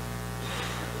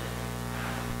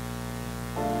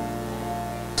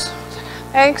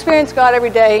 I experience God every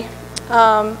day.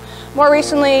 More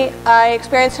recently, I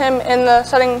experienced Him in the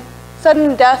sudden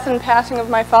death and passing of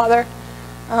my father,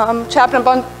 which happened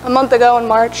a month ago in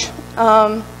March.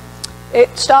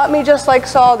 It stopped me just like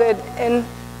Saul did in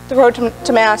the road to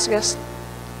Damascus.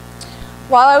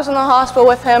 While I was in the hospital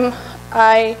with him,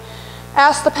 I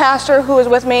asked the pastor who was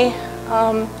with me,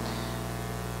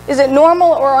 is it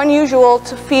normal or unusual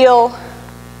to feel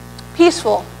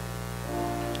peaceful?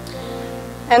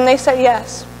 And they said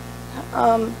yes.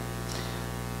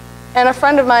 And a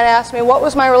friend of mine asked me what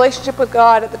was my relationship with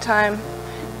God at the time.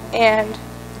 And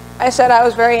I said I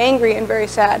was very angry and very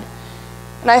sad.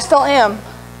 And I still am,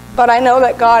 but I know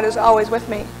that God is always with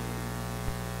me.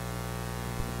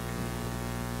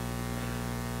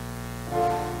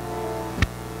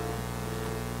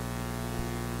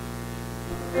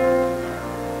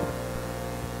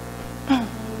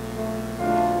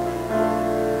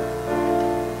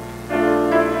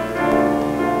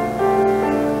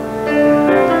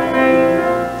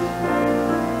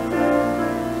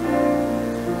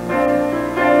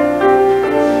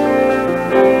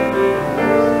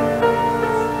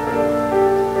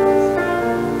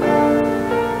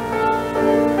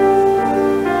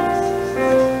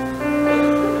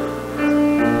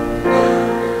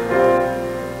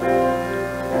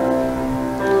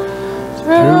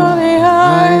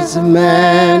 Of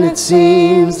man, it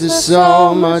seems there's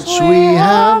so much we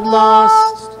have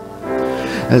lost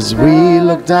as we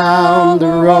look down the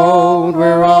road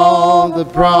where all the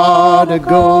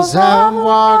prodigals have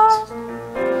walked,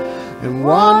 and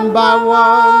one by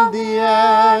one the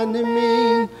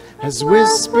enemy has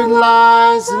whispered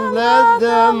lies and led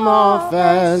them off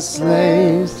as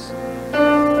slaves.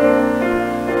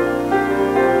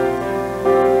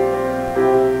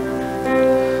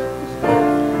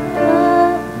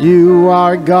 You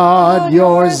are God,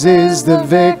 yours is the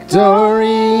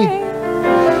victory.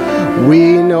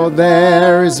 We know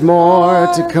there is more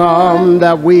to come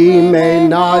that we may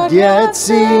not yet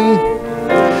see.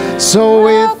 So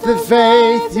with the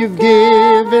faith you've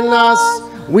given us,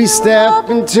 we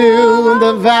step into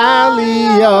the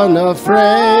valley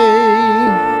unafraid.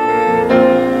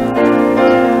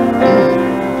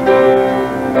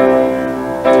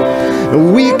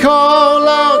 We call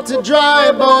out to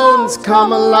dry bones,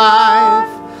 come alive,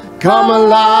 come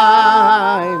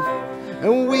alive.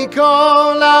 And we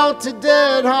call out to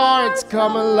dead hearts,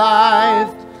 come alive,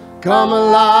 come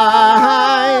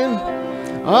alive.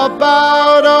 Up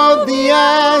out of the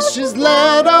ashes,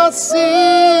 let us see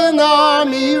an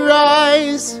army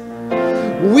rise.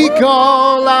 We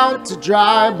call out to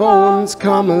dry bones,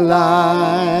 come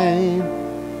alive.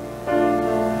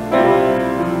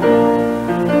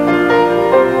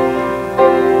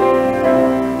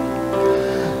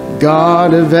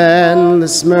 God of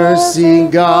endless mercy,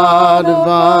 God of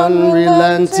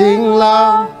unrelenting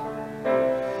love,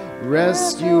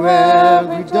 rescue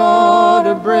every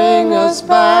daughter, bring us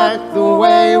back the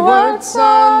wayward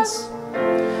sons,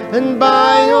 and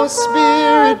by your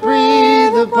Spirit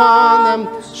breathe upon them,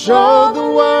 show the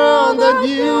world that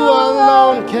you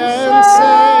alone can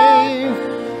save,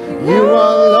 you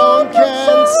alone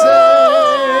can save.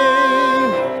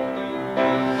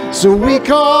 So we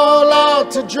call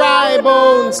out to dry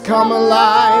bones, come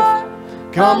alive,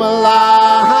 come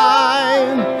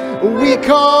alive. We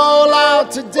call out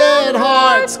to dead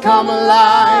hearts, come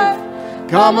alive,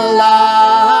 come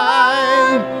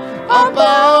alive. Up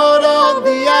out of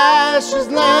the ashes,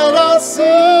 let us see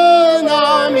an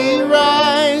army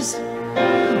rise.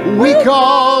 We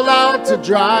call out to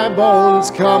dry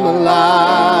bones, come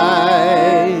alive.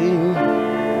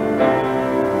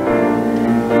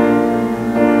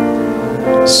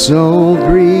 So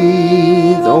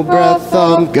breathe, O breath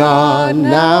of God,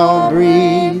 now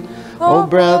breathe, O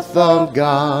breath of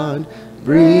God,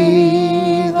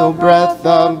 breathe, O breath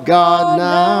of God,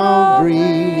 now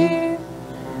breathe.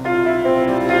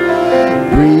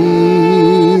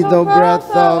 Breathe, O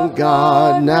breath of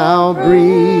God, now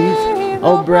breathe,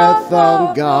 O breath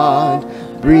of God,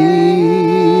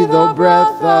 breathe, O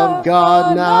breath of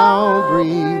God, now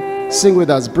breathe. Sing with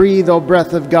us, breathe, O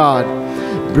breath of God.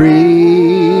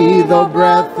 Breathe, O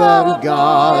breath of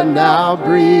God, now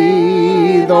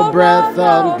breathe, O breath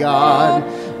of God,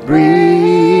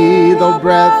 breathe, O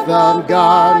breath of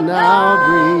God, now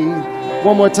breathe.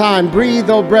 One more time, breathe,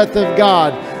 O breath of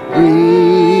God,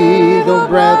 breathe, O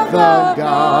breath of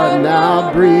God,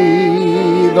 now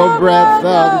breathe, O breath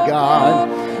of God,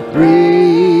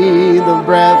 breathe, O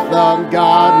breath of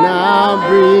God, now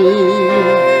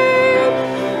breathe.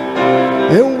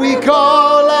 And we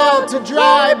call out out to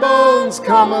dry bones,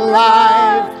 come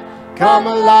alive, come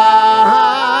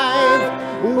alive.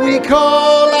 We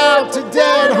call out to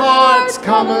dead hearts,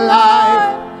 come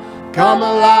alive, come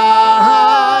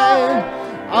alive.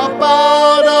 Up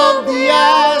out of the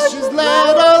ashes,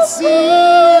 let us see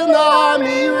an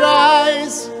army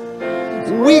rise.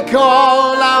 We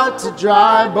call out to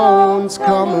dry bones,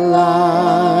 come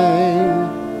alive.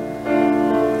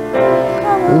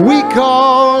 We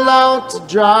call out to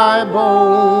dry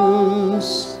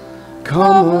bones,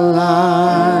 come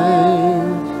alive.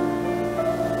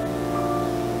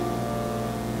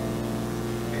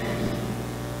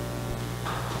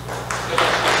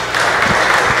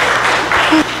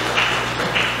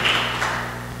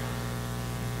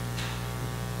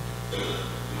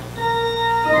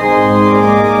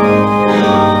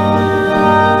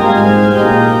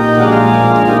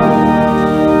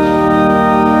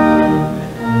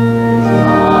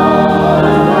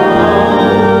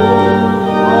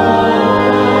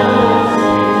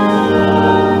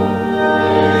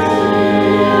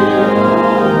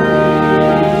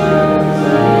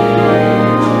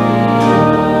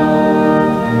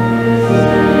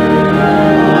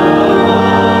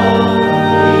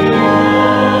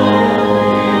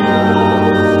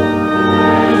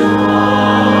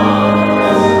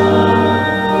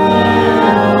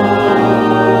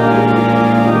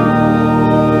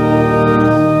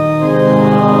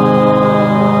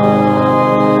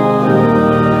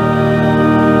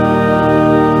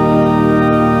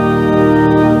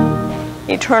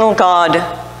 Eternal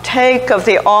God, take of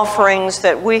the offerings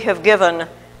that we have given,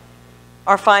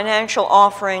 our financial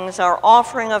offerings, our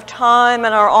offering of time,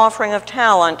 and our offering of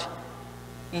talent.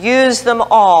 Use them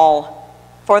all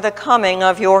for the coming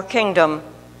of your kingdom.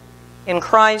 In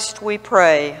Christ we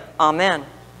pray. Amen.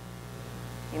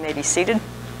 You may be seated.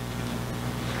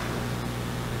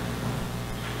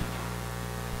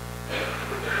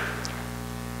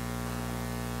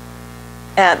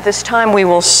 At this time, we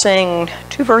will sing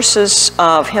 2 verses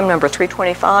of hymn number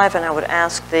 325, and I would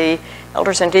ask the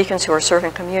elders and deacons who are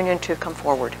serving communion to come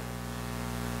forward.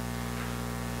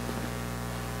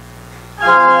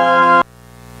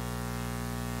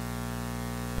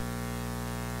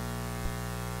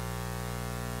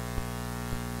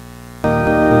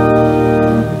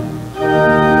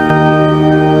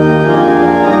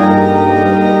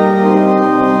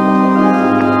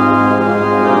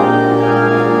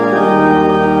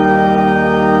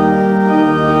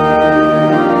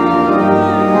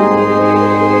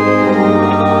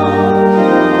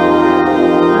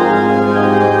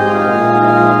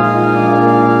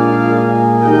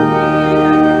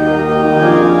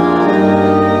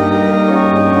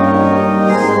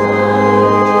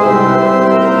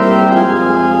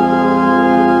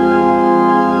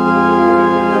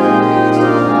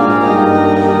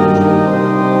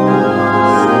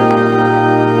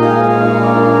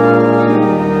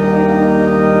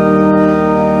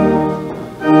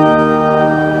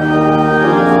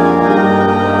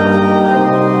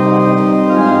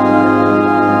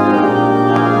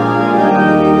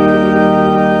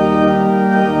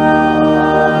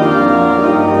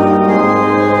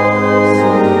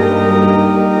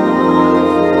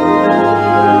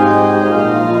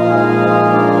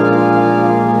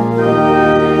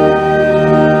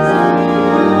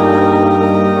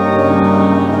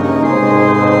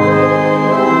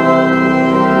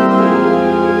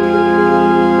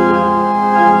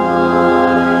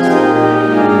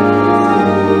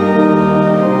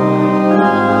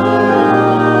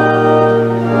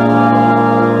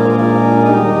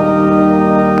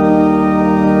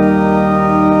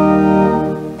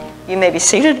 Be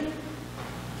seated,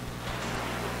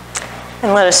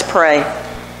 and let us pray.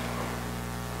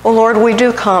 Oh Lord, we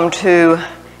do come to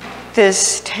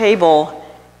this table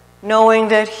knowing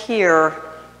that here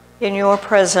in your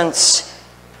presence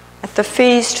at the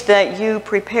feast that you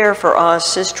prepare for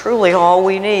us is truly all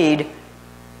we need.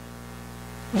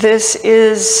 This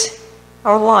is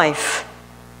our life.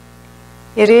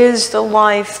 It is the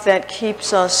life that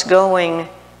keeps us going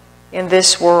in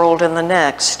this world and the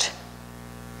next.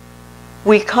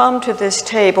 We come to this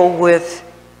table with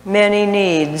many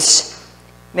needs,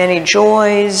 many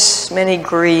joys, many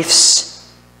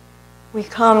griefs. We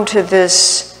come to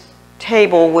this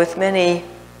table with many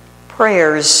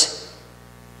prayers,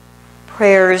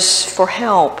 prayers for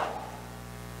help,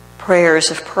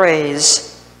 prayers of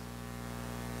praise.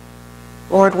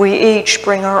 Lord, we each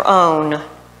bring our own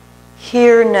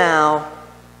here now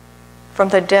from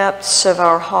the depths of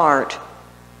our heart,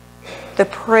 the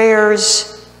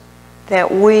prayers that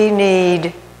we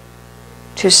need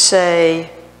to say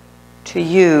to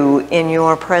you in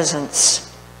your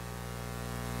presence.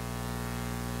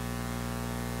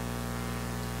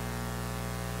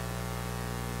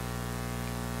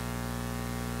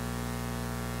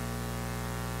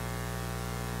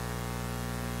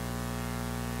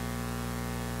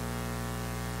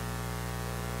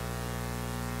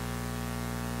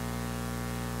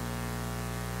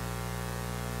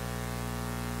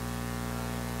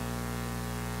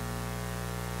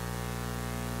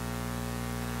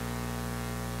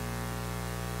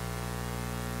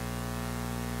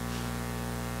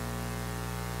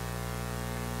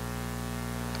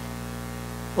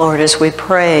 Lord, as we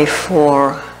pray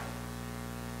for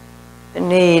the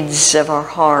needs of our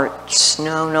hearts,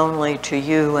 known only to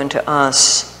you and to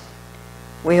us,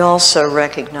 we also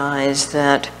recognize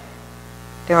that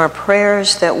there are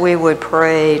prayers that we would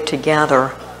pray together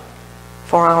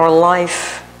for our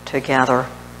life together.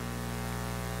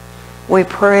 We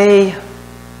pray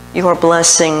your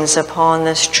blessings upon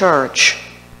this church,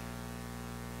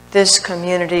 this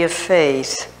community of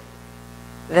faith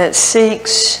that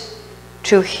seeks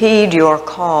to heed your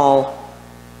call,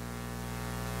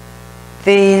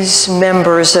 these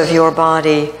members of your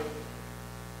body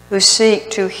who seek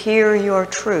to hear your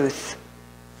truth,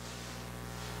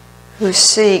 who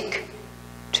seek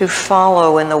to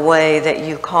follow in the way that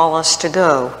you call us to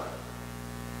go.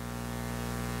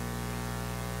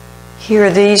 Hear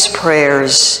these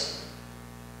prayers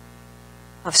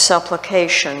of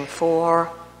supplication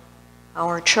for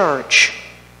our church.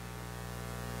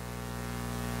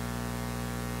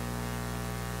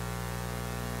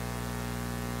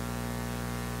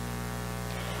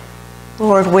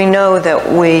 Lord, we know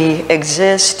that we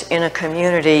exist in a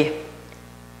community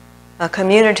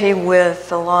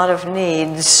with a lot of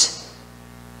needs,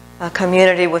 a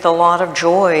community with a lot of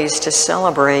joys to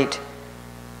celebrate,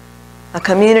 a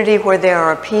community where there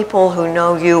are people who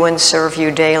know you and serve you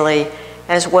daily,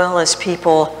 as well as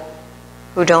people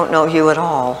who don't know you at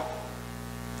all.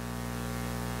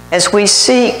 As we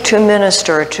seek to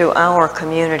minister to our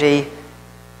community,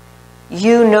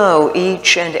 you know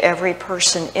each and every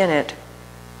person in it.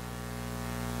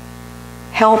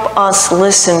 Help us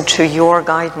listen to your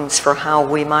guidance for how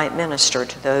we might minister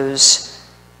to those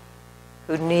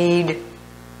who need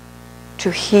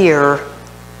to hear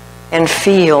and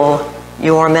feel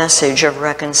your message of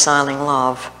reconciling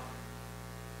love.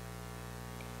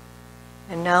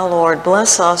 And now, Lord,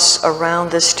 bless us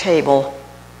around this table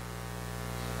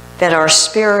that our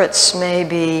spirits may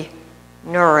be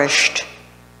nourished,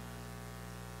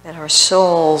 that our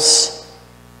souls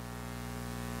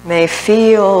may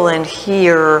feel and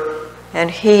hear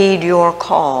and heed your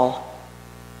call.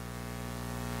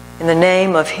 In the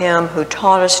name of him who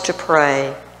taught us to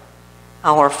pray,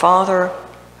 Our Father,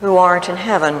 who art in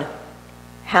heaven,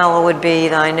 hallowed be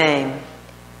thy name.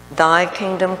 Thy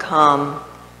kingdom come,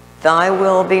 thy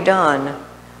will be done,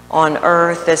 on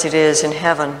earth as it is in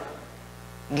heaven.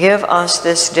 Give us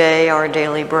this day our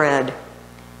daily bread,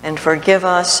 and forgive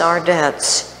us our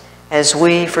debts as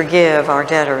we forgive our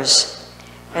debtors.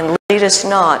 And lead us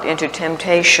not into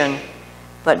temptation,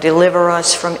 but deliver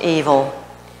us from evil.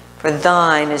 For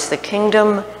thine is the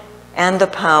kingdom and the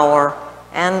power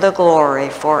and the glory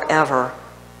forever.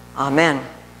 Amen.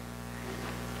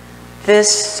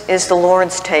 This is the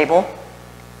Lord's table.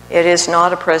 It is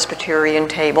not a Presbyterian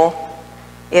table.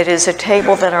 It is a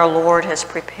table that our Lord has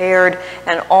prepared,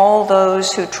 and all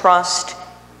those who trust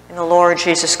in the Lord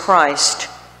Jesus Christ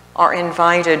are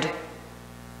invited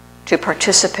to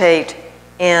participate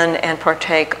in and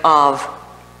partake of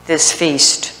this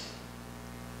feast.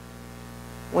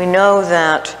 We know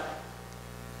that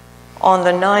on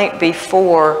the night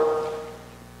before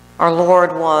our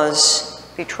Lord was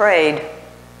betrayed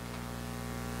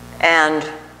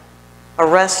and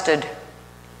arrested,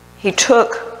 he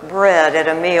took bread at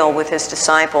a meal with his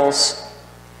disciples,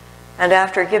 and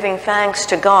after giving thanks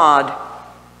to God,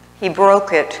 he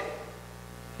broke it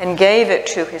and gave it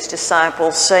to his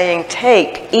disciples, saying,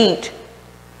 "Take, eat.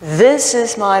 This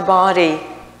is my body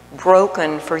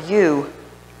broken for you.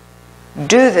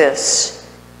 Do this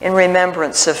in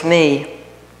remembrance of me."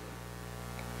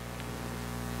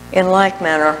 In like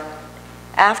manner,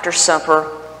 after supper,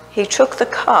 he took the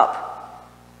cup,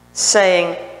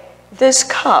 saying, "This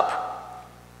cup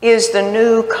is the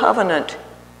new covenant,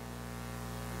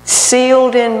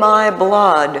 sealed in my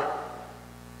blood,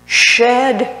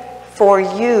 shed for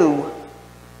you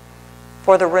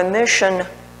for the remission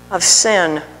of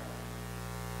sin.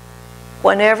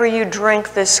 Whenever you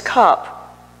drink this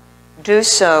cup, do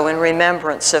so in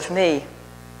remembrance of me."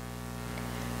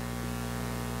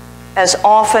 As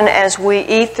often as we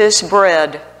eat this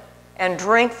bread and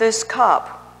drink this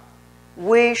cup,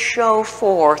 we show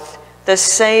forth the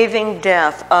saving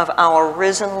death of our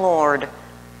risen Lord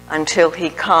until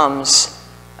he comes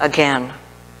again.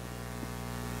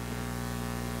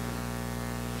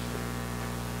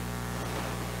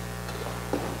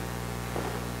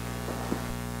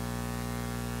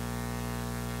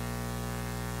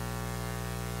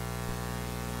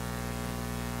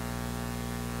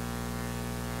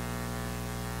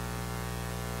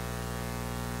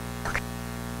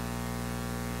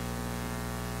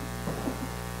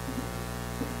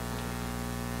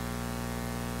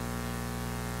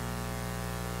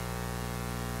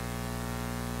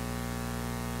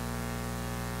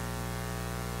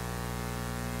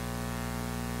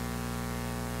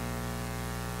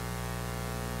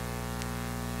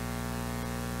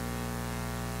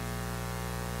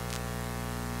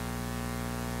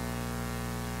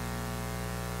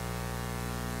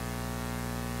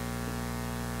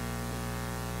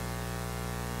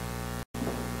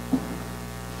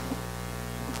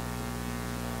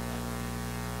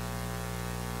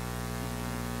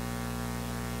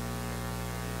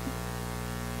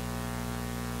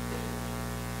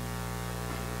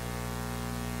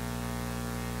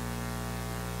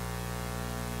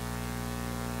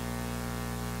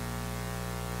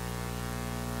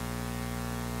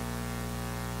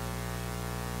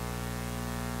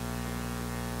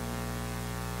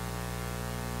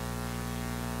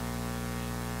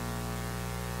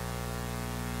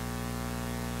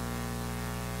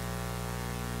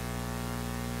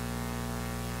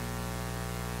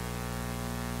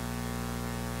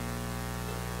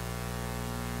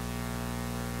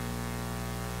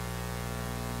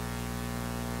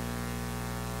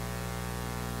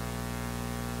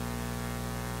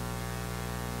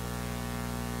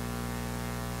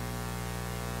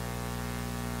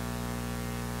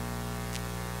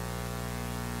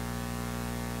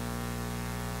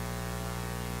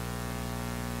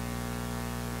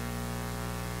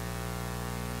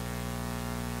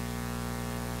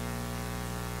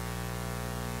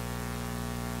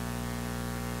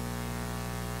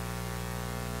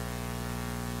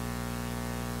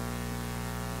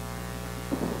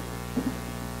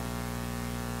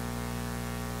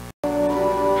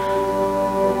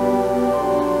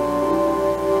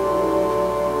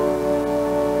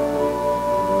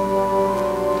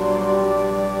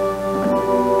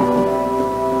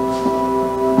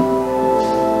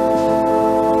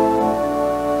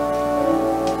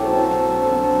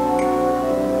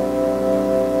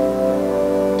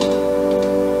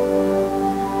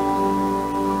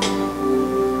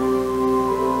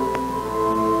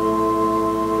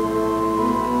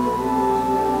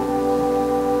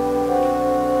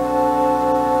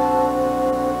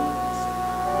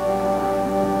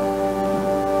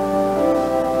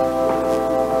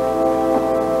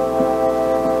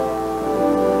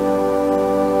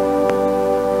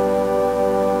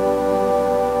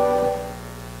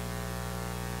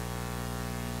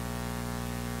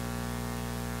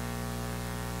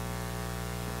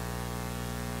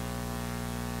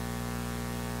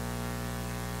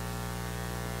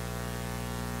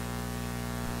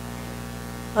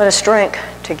 Let us drink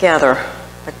together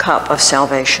the cup of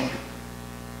salvation.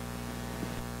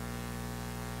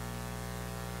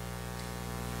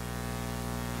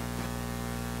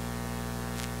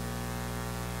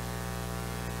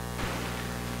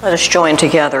 Let us join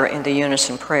together in the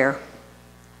unison prayer.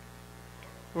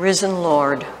 Risen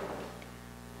Lord,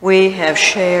 we have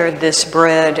shared this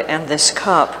bread and this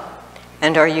cup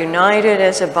and are united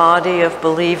as a body of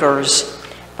believers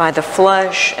by the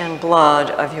flesh and blood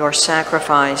of your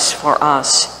sacrifice for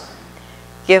us.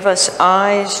 Give us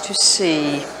eyes to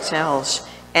see ourselves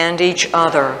and each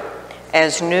other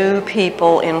as new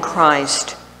people in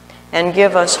Christ, and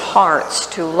give us hearts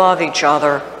to love each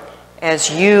other as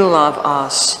you love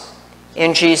us.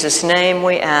 In Jesus' name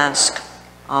we ask,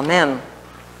 amen.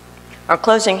 Our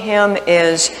closing hymn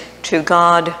is "To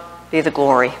God Be the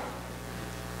Glory."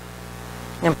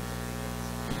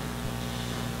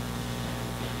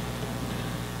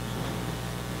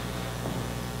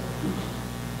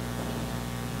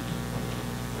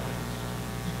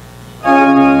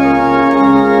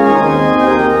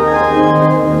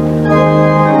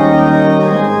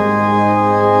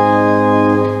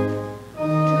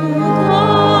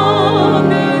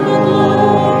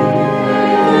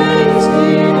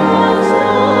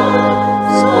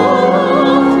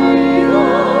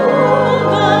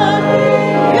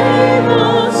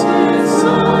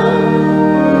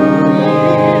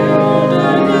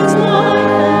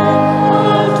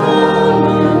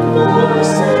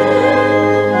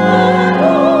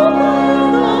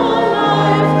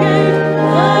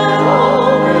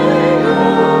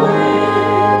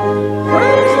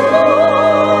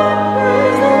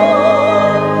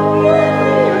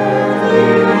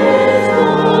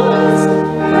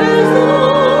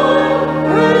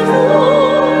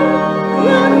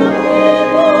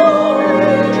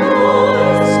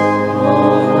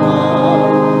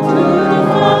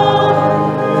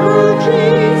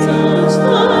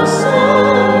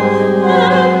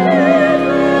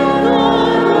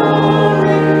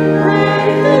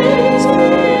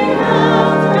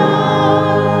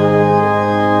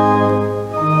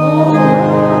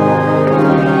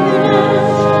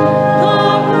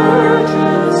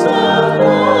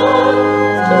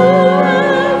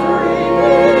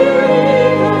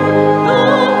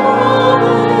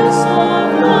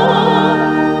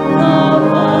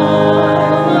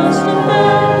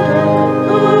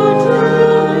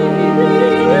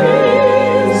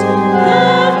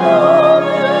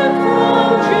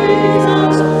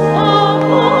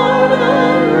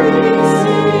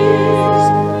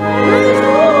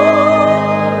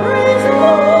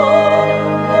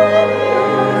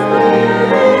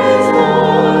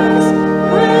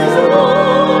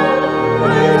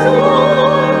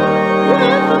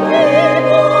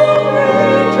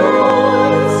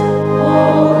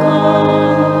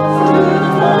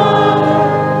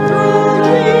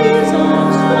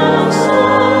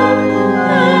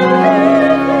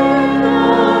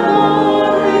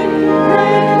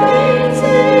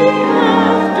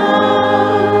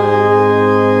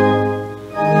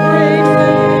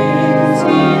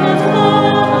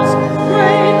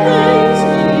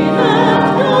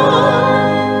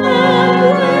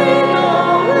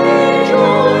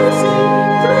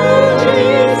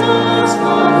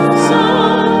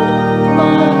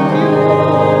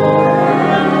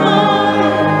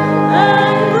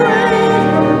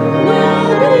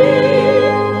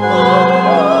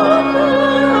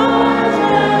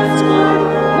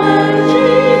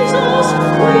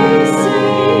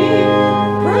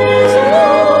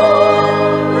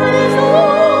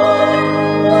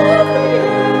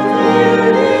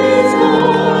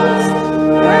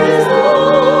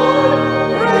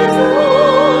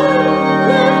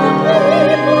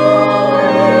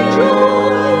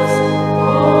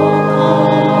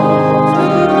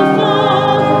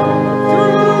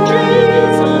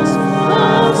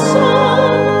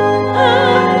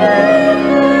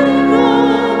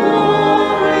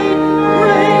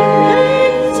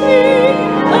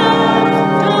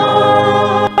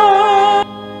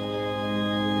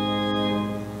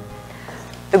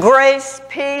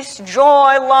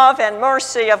 Joy, love, and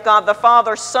mercy of God the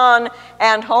Father, Son,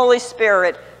 and Holy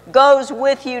Spirit goes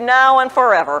with you now and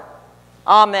forever.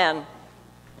 Amen.